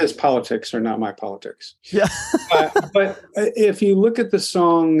entertaining. His politics are not my politics. Yeah. But if you look at the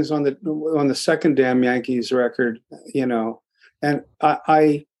songs on the second Damn Yankees record, and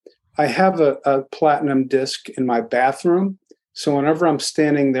I have a platinum disc in my bathroom, so whenever I'm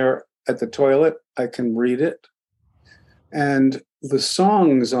standing there at the toilet, I can read it. And the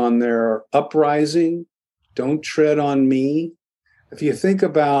songs on there are Uprising, Don't Tread on Me. If you think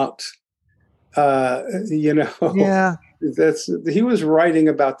about, yeah. He was writing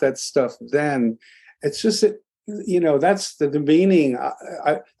about that stuff then. It's just that, that's the meaning.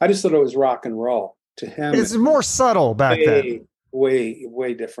 I just thought it was rock and roll to him. It's more subtle back then.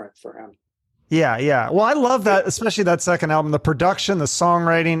 Way different for him. Yeah. Well, I love that, especially that second album, the production, the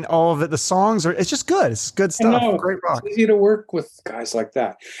songwriting, all of it. The songs it's just good. It's good stuff. Great rock. It's easy to work with guys like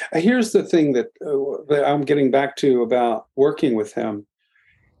that. Here's the thing that I'm getting back to about working with him.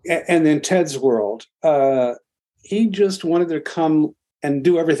 And in Ted's world, he just wanted to come and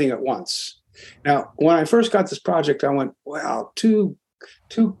do everything at once. Now, when I first got this project, I went, wow,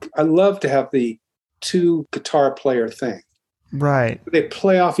 I love to have the two guitar player thing. Right. They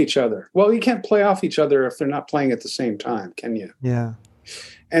play off each other. Well, you can't play off each other if they're not playing at the same time, can you? Yeah.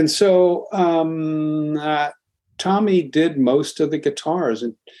 And so Tommy did most of the guitars,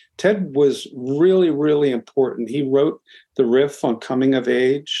 and Ted was really, really important. He wrote the riff on Coming of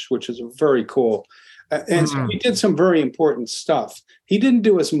Age, which is very cool. And so he did some very important stuff. He didn't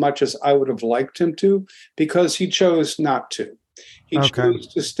do as much as I would have liked him to because he chose not to. He chose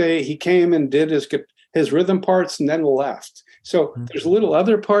to stay. He came and did his rhythm parts and then left. So there's little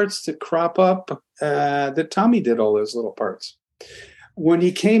other parts that crop up that Tommy did all those little parts. When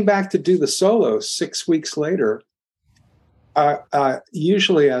he came back to do the solos 6 weeks later,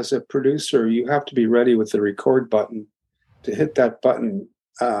 usually as a producer, you have to be ready with the record button to hit that button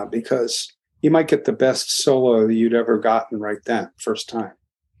because you might get the best solo that you'd ever gotten right then, first time.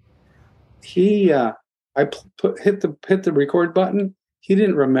 I hit the record button. He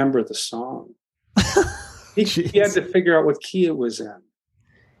didn't remember the song. He had to figure out what key it was in.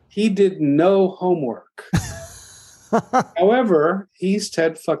 He did no homework. However, he's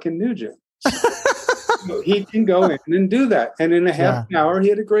Ted fucking Nugent. So he can go in and do that. And in a half an hour, he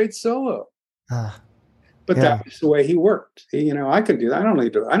had a great solo. But that was the way he worked. I can do that. I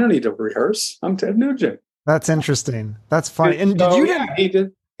don't need to rehearse. I'm Ted Nugent. That's interesting. That's funny. And so, did you? Yeah, he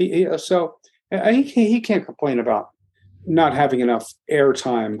did. So he can't complain about not having enough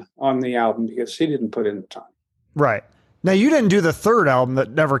airtime on the album because he didn't put in the time. Right. Now you didn't do the third album that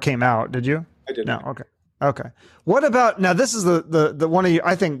never came out, did you? I didn't. No. Okay. What about now? This is the one of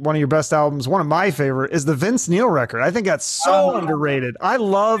I think one of your best albums. One of my favorite is the Vince Neil record. I think that's so underrated. I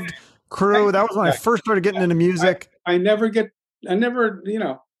loved Crew. That was when I first started getting into music. I never get, I never,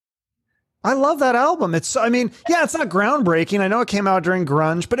 I love that album. I mean, yeah, it's not groundbreaking. I know it came out during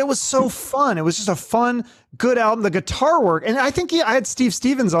grunge, but it was so fun. It was just a fun, good album. The guitar work, and I think I had Steve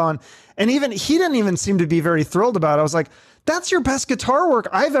Stevens on, and even he didn't even seem to be very thrilled about it. I was like, "That's your best guitar work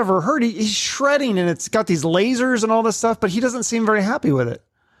I've ever heard." He's shredding, and it's got these lasers and all this stuff, but he doesn't seem very happy with it.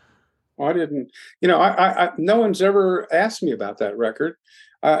 Well, I didn't, no one's ever asked me about that record.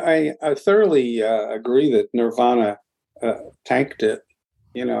 I thoroughly agree that Nirvana tanked it.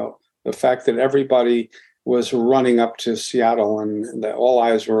 The fact that everybody was running up to Seattle and that all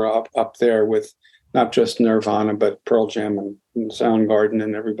eyes were up there with not just Nirvana, but Pearl Jam and Soundgarden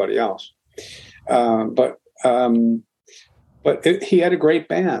and everybody else. But he had a great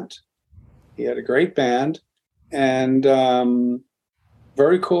band. He had a great band and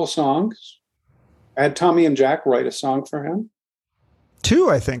very cool songs. I had Tommy and Jack write a song for him.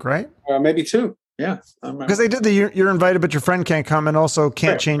 2, I think, right? Maybe 2. Yeah. Because they did the You're Invited, But Your Friend Can't Come, and also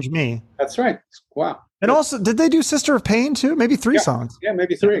Can't Change Me. That's right. Wow. And also, did they do Sister of Pain too? Maybe 3 songs. Yeah,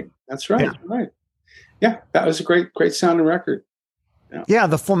 maybe 3. That's right. Yeah. Right. Yeah, that was a great sounding record. Yeah,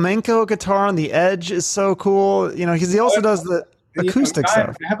 the flamenco guitar on the Edge is so cool. Because he also does the acoustic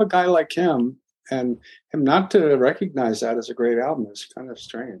stuff. To have a guy like him and him not to recognize that as a great album is kind of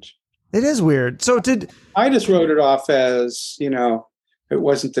strange. It is weird. So I just wrote it off as, it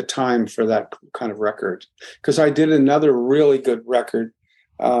wasn't the time for that kind of record, because I did another really good record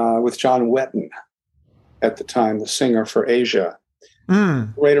with John Wetton at the time, the singer for Asia,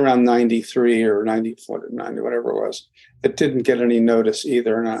 right around 93 or 94, 90, whatever it was. It didn't get any notice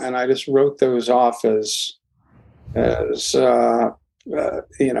either. And I just wrote those off as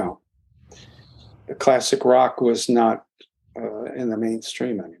classic rock was not in the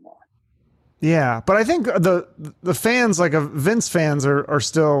mainstream anymore. Yeah, but I think the fans, like Vince fans, are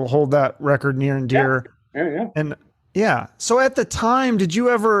still hold that record near and dear. Yeah. And yeah. So at the time, did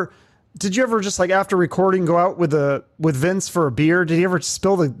you ever just like after recording go out with Vince for a beer? Did he ever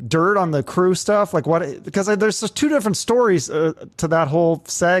spill the dirt on the crew stuff? Like what? Because there's just 2 different stories to that whole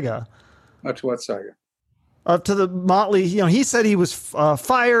saga. To what saga? To the Motley, he said he was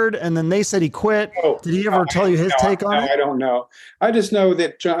fired, and then they said he quit. Did he ever tell you his take on it? I don't know. I just know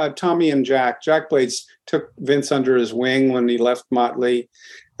that Tommy and Jack Blades took Vince under his wing when he left Motley.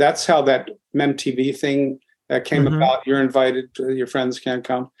 That's how that MTV thing came about. You're invited, your friends can't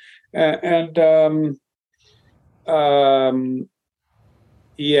come, and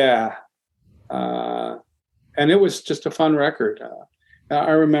it was just a fun record.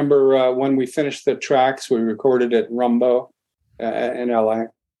 I remember when we finished the tracks, we recorded at Rumbo in LA.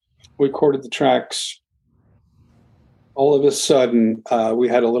 We recorded the tracks. All of a sudden, we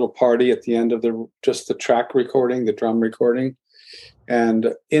had a little party at the end of the track recording, the drum recording.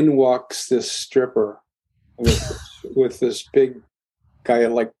 And in walks this stripper with this big guy,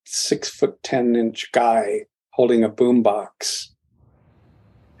 like 6'10" guy holding a boombox.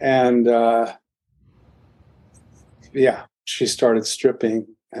 And she started stripping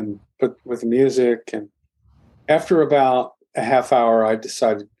and put with music. And after about a half hour, I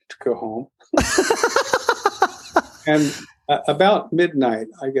decided to go home. And about midnight,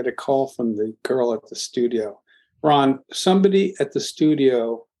 I get a call from the girl at the studio. Ron, somebody at the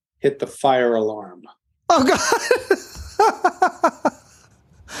studio hit the fire alarm. Oh, God.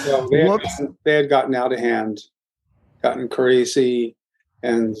 So they had gotten out of hand, gotten crazy,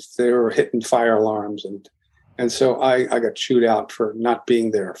 and they were hitting fire alarms. And so I got chewed out for not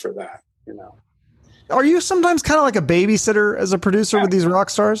being there for that, Are you sometimes kind of like a babysitter as a producer with these rock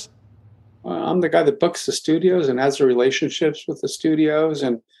stars? I'm the guy that books the studios and has the relationships with the studios.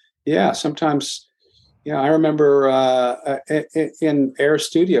 And sometimes, I remember in Air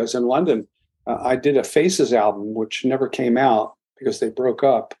Studios in London, I did a Faces album, which never came out because they broke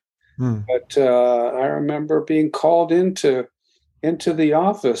up. But I remember being called into the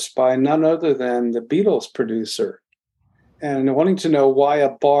office by none other than the Beatles producer and wanting to know why a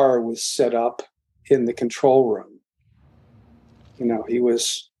bar was set up in the control room.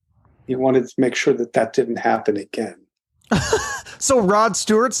 He wanted to make sure that didn't happen again. So Rod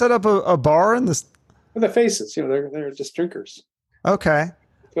Stewart set up a bar in this? The Faces, they're just drinkers. Okay.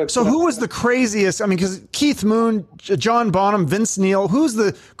 But, so who was the craziest? I mean, because Keith Moon, John Bonham, Vince Neil, who's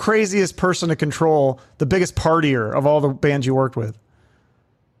the craziest person to control, the biggest partier of all the bands you worked with?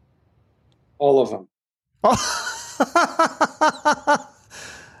 All of them.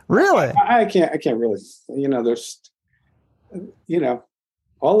 Really? I can't really, there's,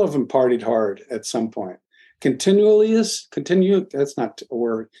 all of them partied hard at some point. That's not a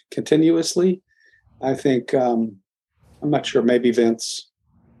word. Continuously. I think, I'm not sure, maybe Vince.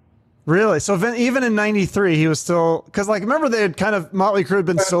 Really? So even in '93, he was still, because like remember they had kind of Motley Crue had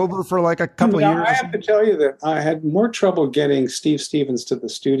been sober for like a couple of Now, years. I have to tell you that I had more trouble getting Steve Stevens to the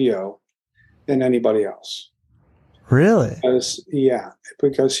studio than anybody else. Really?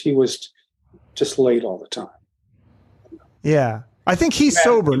 Because he was just late all the time. Yeah. I think he's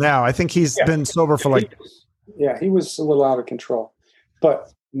sober now. I think he's been sober for like. He was a little out of control,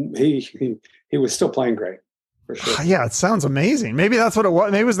 but he was still playing great for sure. Yeah, it sounds amazing. Maybe that's what it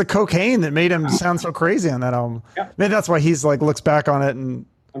was. Maybe it was the cocaine that made him sound so crazy on that album. Yeah. Maybe that's why he's like looks back on it and.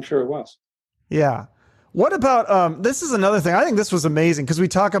 I'm sure it was. Yeah. What about this is another thing. I think this was amazing because we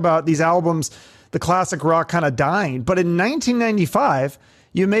talk about these albums, the classic rock kind of dying, but in 1995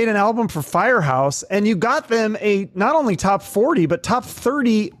 you made an album for Firehouse and you got them a not only top 40 but top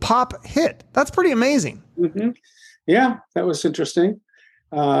 30 pop hit. That's pretty amazing. Mm-hmm. Yeah, that was interesting.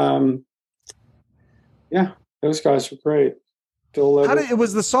 Yeah, those guys were great. It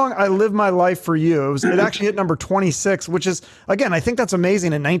was the song "I Live My Life for You." It actually hit number 26, which is again, I think that's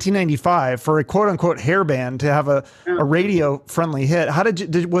amazing in 1995 for a quote unquote hair band to have a radio friendly hit. How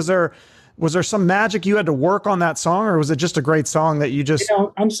was there some magic you had to work on that song, or was it just a great song that you just?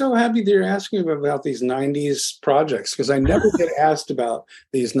 I'm so happy that you're asking about these '90s projects because I never get asked about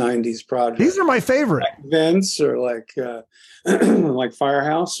these '90s projects. These are my favorite. Like Vince or like like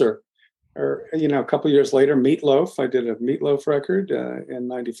Firehouse or a couple of years later, Meatloaf. I did a Meatloaf record in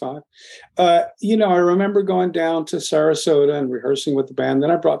 '95. I remember going down to Sarasota and rehearsing with the band.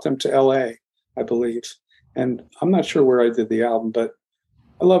 Then I brought them to LA, I believe, and I'm not sure where I did the album, but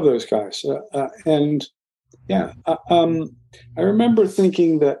I love those guys. I remember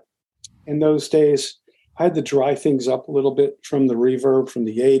thinking that in those days, I had to dry things up a little bit from the reverb from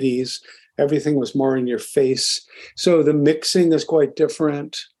the 80s. Everything was more in your face. So the mixing is quite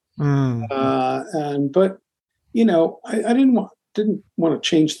different. Mm. But I didn't want to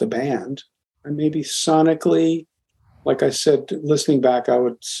change the band. And maybe sonically, like I said, listening back, I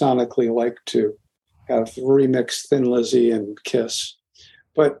would sonically like to have remixed Thin Lizzy and Kiss.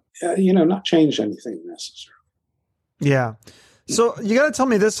 But, not change anything necessarily. Yeah. So you got to tell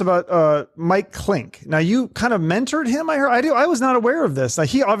me this about Mike Clink. Now, you kind of mentored him, I heard. I was not aware of this. Now,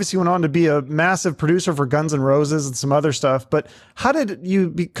 he obviously went on to be a massive producer for Guns N' Roses and some other stuff. But how did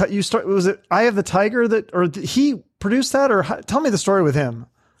you start? Was it Eye of the Tiger or he produced that? Or tell me the story with him.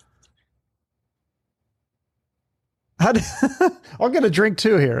 I'll get a drink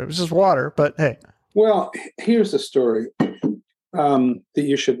too here. It was just water, but hey. Well, here's the story. That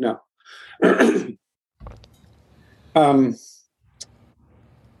you should know.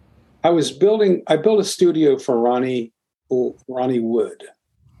 I built a studio for Ronnie Wood,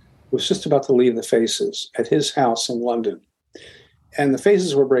 who was just about to leave the Faces at his house in London. And the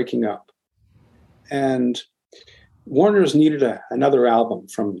Faces were breaking up. And Warner's needed another album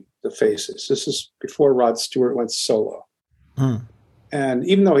from the Faces. This is before Rod Stewart went solo. Mm. And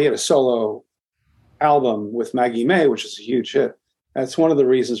even though he had a solo album with Maggie May, which is a huge hit, that's one of the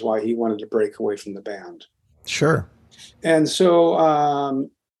reasons why he wanted to break away from the band. Sure. And so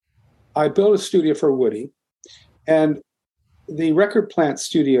I built a studio for Woody, and the Record Plant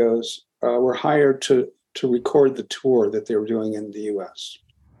Studios were hired to record the tour that they were doing in the U.S.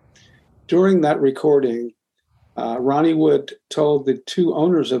 During that recording, Ronnie Wood told the two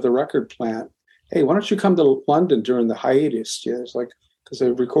owners of the record plant, "Hey, why don't you come to London during the hiatus?" Yeah, it's like because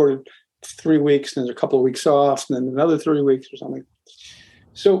they recorded 3 weeks, and there's a couple of weeks off, and then another 3 weeks or something.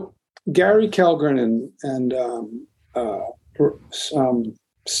 So Gary Kellgren and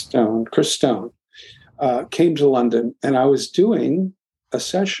Chris Stone, came to London, and I was doing a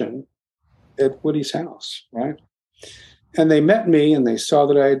session at Woody's house, right? And they met me, and they saw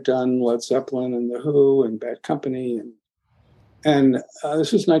that I had done Led Zeppelin and The Who and Bad Company, and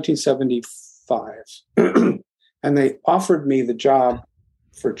this was 1975, and they offered me the job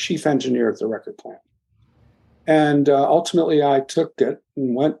for chief engineer at the record plant. And ultimately, I took it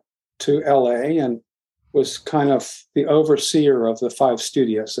and went to LA and was kind of the overseer of the 5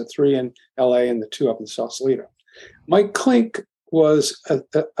 studios, the 3 in LA and the 2 up in Sausalito. Mike Clink was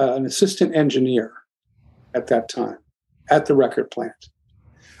an assistant engineer at that time at the record plant.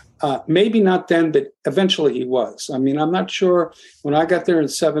 Maybe not then, but eventually he was. I mean, I'm not sure when I got there in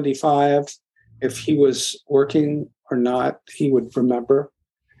 75 if he was working or not. He would remember.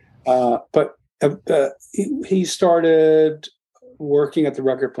 But he started working at the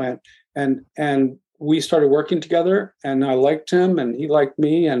record plant, and we started working together, and I liked him and he liked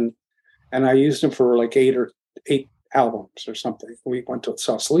me, and I used him for like 8 albums or something. We went to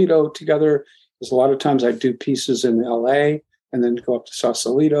Sausalito together. There's a lot of times I'd do pieces in LA and then go up to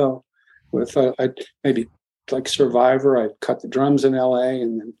Sausalito with I'd maybe like Survivor. I'd cut the drums in LA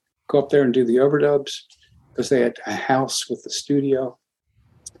and then go up there and do the overdubs because they had a house with the studio.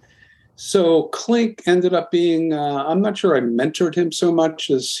 So Klink ended up being, I'm not sure I mentored him so much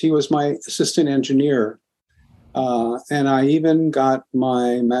as he was my assistant engineer. And I even got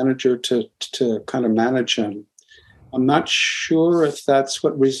my manager to kind of manage him. I'm not sure if that's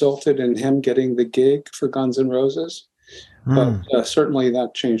what resulted in him getting the gig for Guns N' Roses, but certainly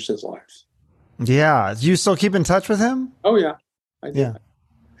that changed his life. Yeah. Do you still keep in touch with him? Oh, yeah. I do. Yeah.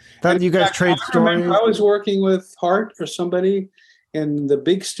 That you guys trade stories? I was working with Hart or somebody in the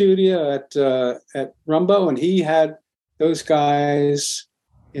big studio at Rumbo, and he had those guys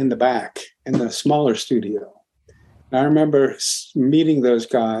in the back in the smaller studio. And I remember meeting those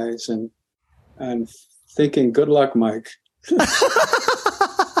guys and thinking, "Good luck, Mike."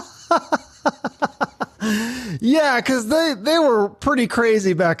 Yeah, because they were pretty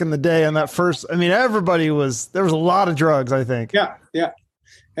crazy back in the day. On that first, I mean, there was a lot of drugs, I think. Yeah, yeah,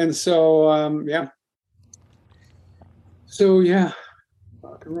 and so yeah. So yeah,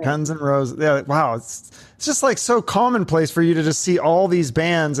 Guns N' Roses. Yeah, wow, it's just like so commonplace for you to just see all these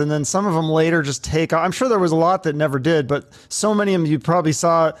bands, and then some of them later just take off. I'm sure there was a lot that never did, but so many of them you probably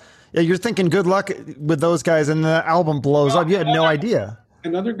saw. Yeah, you're thinking good luck with those guys, and the album blows up. You had no idea.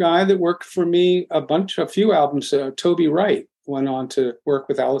 Another guy that worked for me a few albums, Toby Wright, went on to work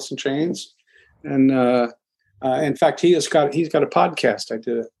with Alice in Chains, and in fact, he's got a podcast. I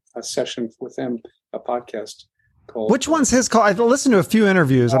did a session with him, a podcast called. Which one's his call? I've listened to a few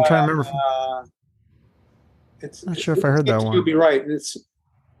interviews. I'm trying to remember. It's not sure if I heard that one. Toby Wright. It's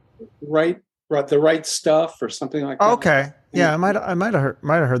the right stuff or something like that. Okay. Yeah, I might have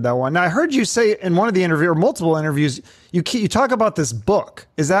heard that one. Now I heard you say in one of the interview or multiple interviews, you talk about this book.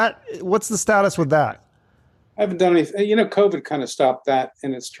 What's the status with that? I haven't done anything. COVID kind of stopped that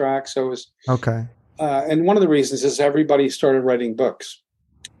in its tracks. So it was okay. And one of the reasons is everybody started writing books.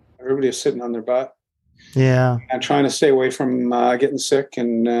 Everybody was sitting on their butt. Yeah. And trying to stay away from getting sick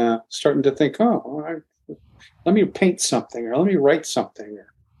and starting to think, let me paint something, or let me write something,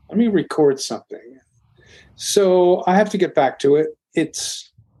 or let me record something. So I have to get back to it. It's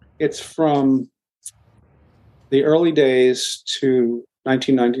from the early days to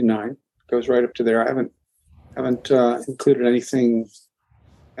 1999. Goes right up to there. I haven't included anything,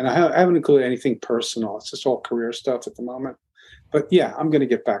 and I haven't included anything personal. It's just all career stuff at the moment. But yeah, I'm going to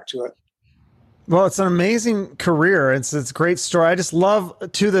get back to it. Well, it's an amazing career. It's a great story. I just love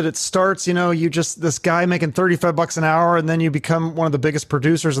too that it starts, this guy making $35 an hour, and then you become one of the biggest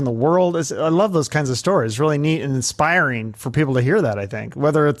producers in the world. I love those kinds of stories. It's really neat and inspiring for people to hear that, I think,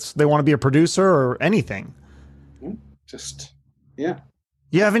 whether they want to be a producer or anything. Yeah.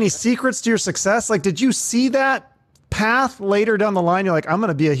 You have any secrets to your success? Like, did you see that path later down the line? You're like, I'm going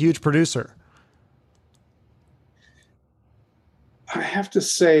to be a huge producer. I have to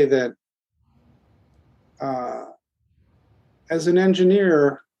say that as an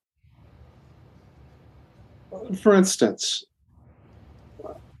engineer, for instance,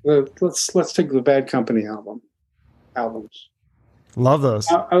 let's take the Bad Company albums. Love those.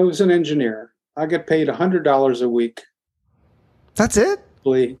 I was an engineer. I get paid $100 a week. That's it?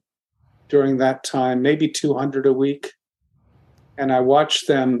 During that time, maybe $200 a week. And I watched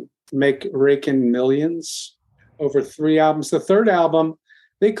them rake in millions over 3 albums. The third album,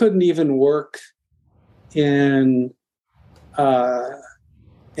 they couldn't even work in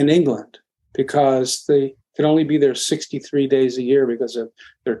England because they could only be there 63 days a year because of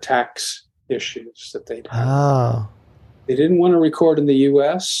their tax issues that they'd have. Oh. They didn't want to record in the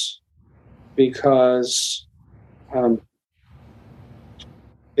U.S. because they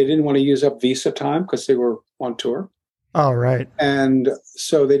didn't want to use up visa time because they were on tour. Oh, right. And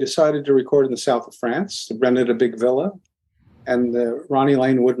so they decided to record in the south of France. They rented a big villa, and Ronnie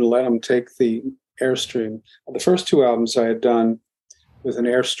Lane wouldn't let them take the Airstream. The first 2 albums I had done with the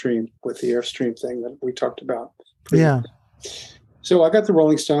Airstream thing that we talked about. Yeah. So I got the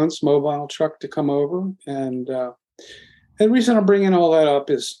Rolling Stones mobile truck to come over, and the reason I'm bringing all that up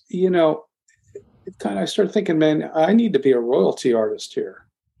is, I started thinking, man, I need to be a royalty artist here.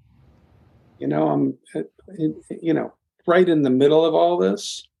 I'm, right in the middle of all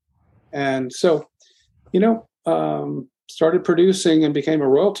this, and so, started producing and became a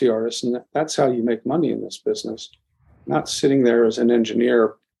royalty artist, and that's how you make money in this business. Not sitting there as an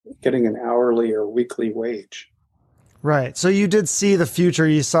engineer getting an hourly or weekly wage. Right. So you did see the future.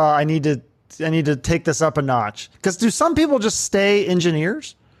 You saw, I need to take this up a notch. Because do some people just stay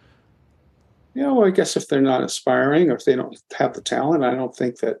engineers? I guess if they're not aspiring or if they don't have the talent, I don't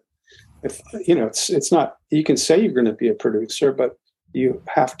think that it's not, you can say you're going to be a producer, but you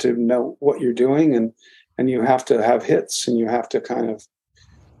have to know what you're doing, and you have to have hits, and you have to kind of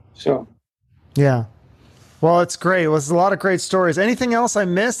So, Yeah. Well, it's great. It was a lot of great stories. Anything else I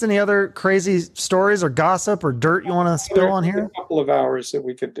missed? Any other crazy stories or gossip or dirt you want to spill on here? a couple of hours that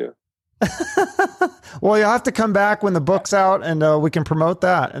we could do. Well, you'll have to come back when the book's out and we can promote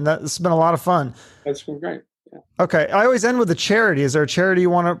that. And that's been a lot of fun. That's been great. Yeah. Okay. I always end with a charity. Is there a charity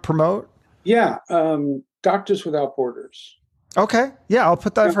you want to promote? Yeah. Doctors Without Borders. Okay. Yeah, I'll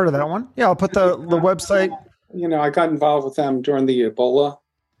put that. I've heard of that one. Yeah, I'll put the website. You know, I got involved with them during the Ebola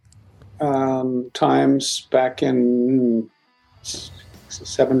times back in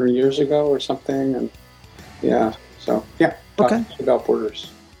 7 years ago or something. And yeah, so yeah. Okay. Doctors Without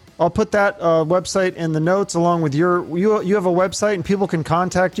Borders. I'll put that website in the notes along with you have a website and people can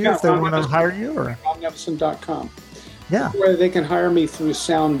contact you if they want to hire you or RonNevison.com. Yeah. Where they can hire me through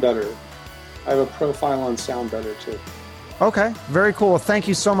SoundBetter. I have a profile on SoundBetter too. Okay. Very cool. Well, thank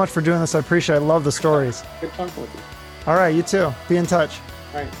you so much for doing this. I appreciate it. I love the stories. Good talking with you. All right. You too. Be in touch.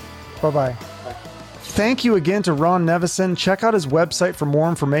 All right. Bye-bye. Bye. Thank you again to Ron Nevison. Check out his website for more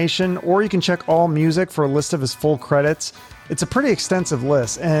information, or you can check All Music for a list of his full credits. It's a pretty extensive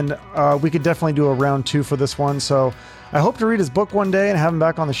list, and we could definitely do a round 2 for this one. So I hope to read his book one day and have him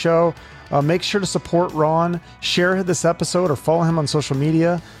back on the show. Make sure to support Ron, share this episode, or follow him on social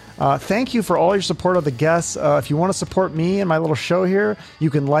media. Thank you for all your support of the guests. If you want to support me and my little show here,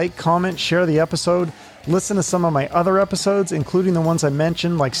 you can like, comment, share the episode. Listen to some of my other episodes, including the ones I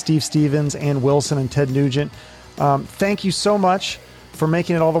mentioned, like Steve Stevens, Ann Wilson, and Ted Nugent. Thank you so much for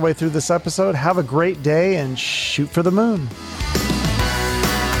making it all the way through this episode. Have a great day and shoot for the moon.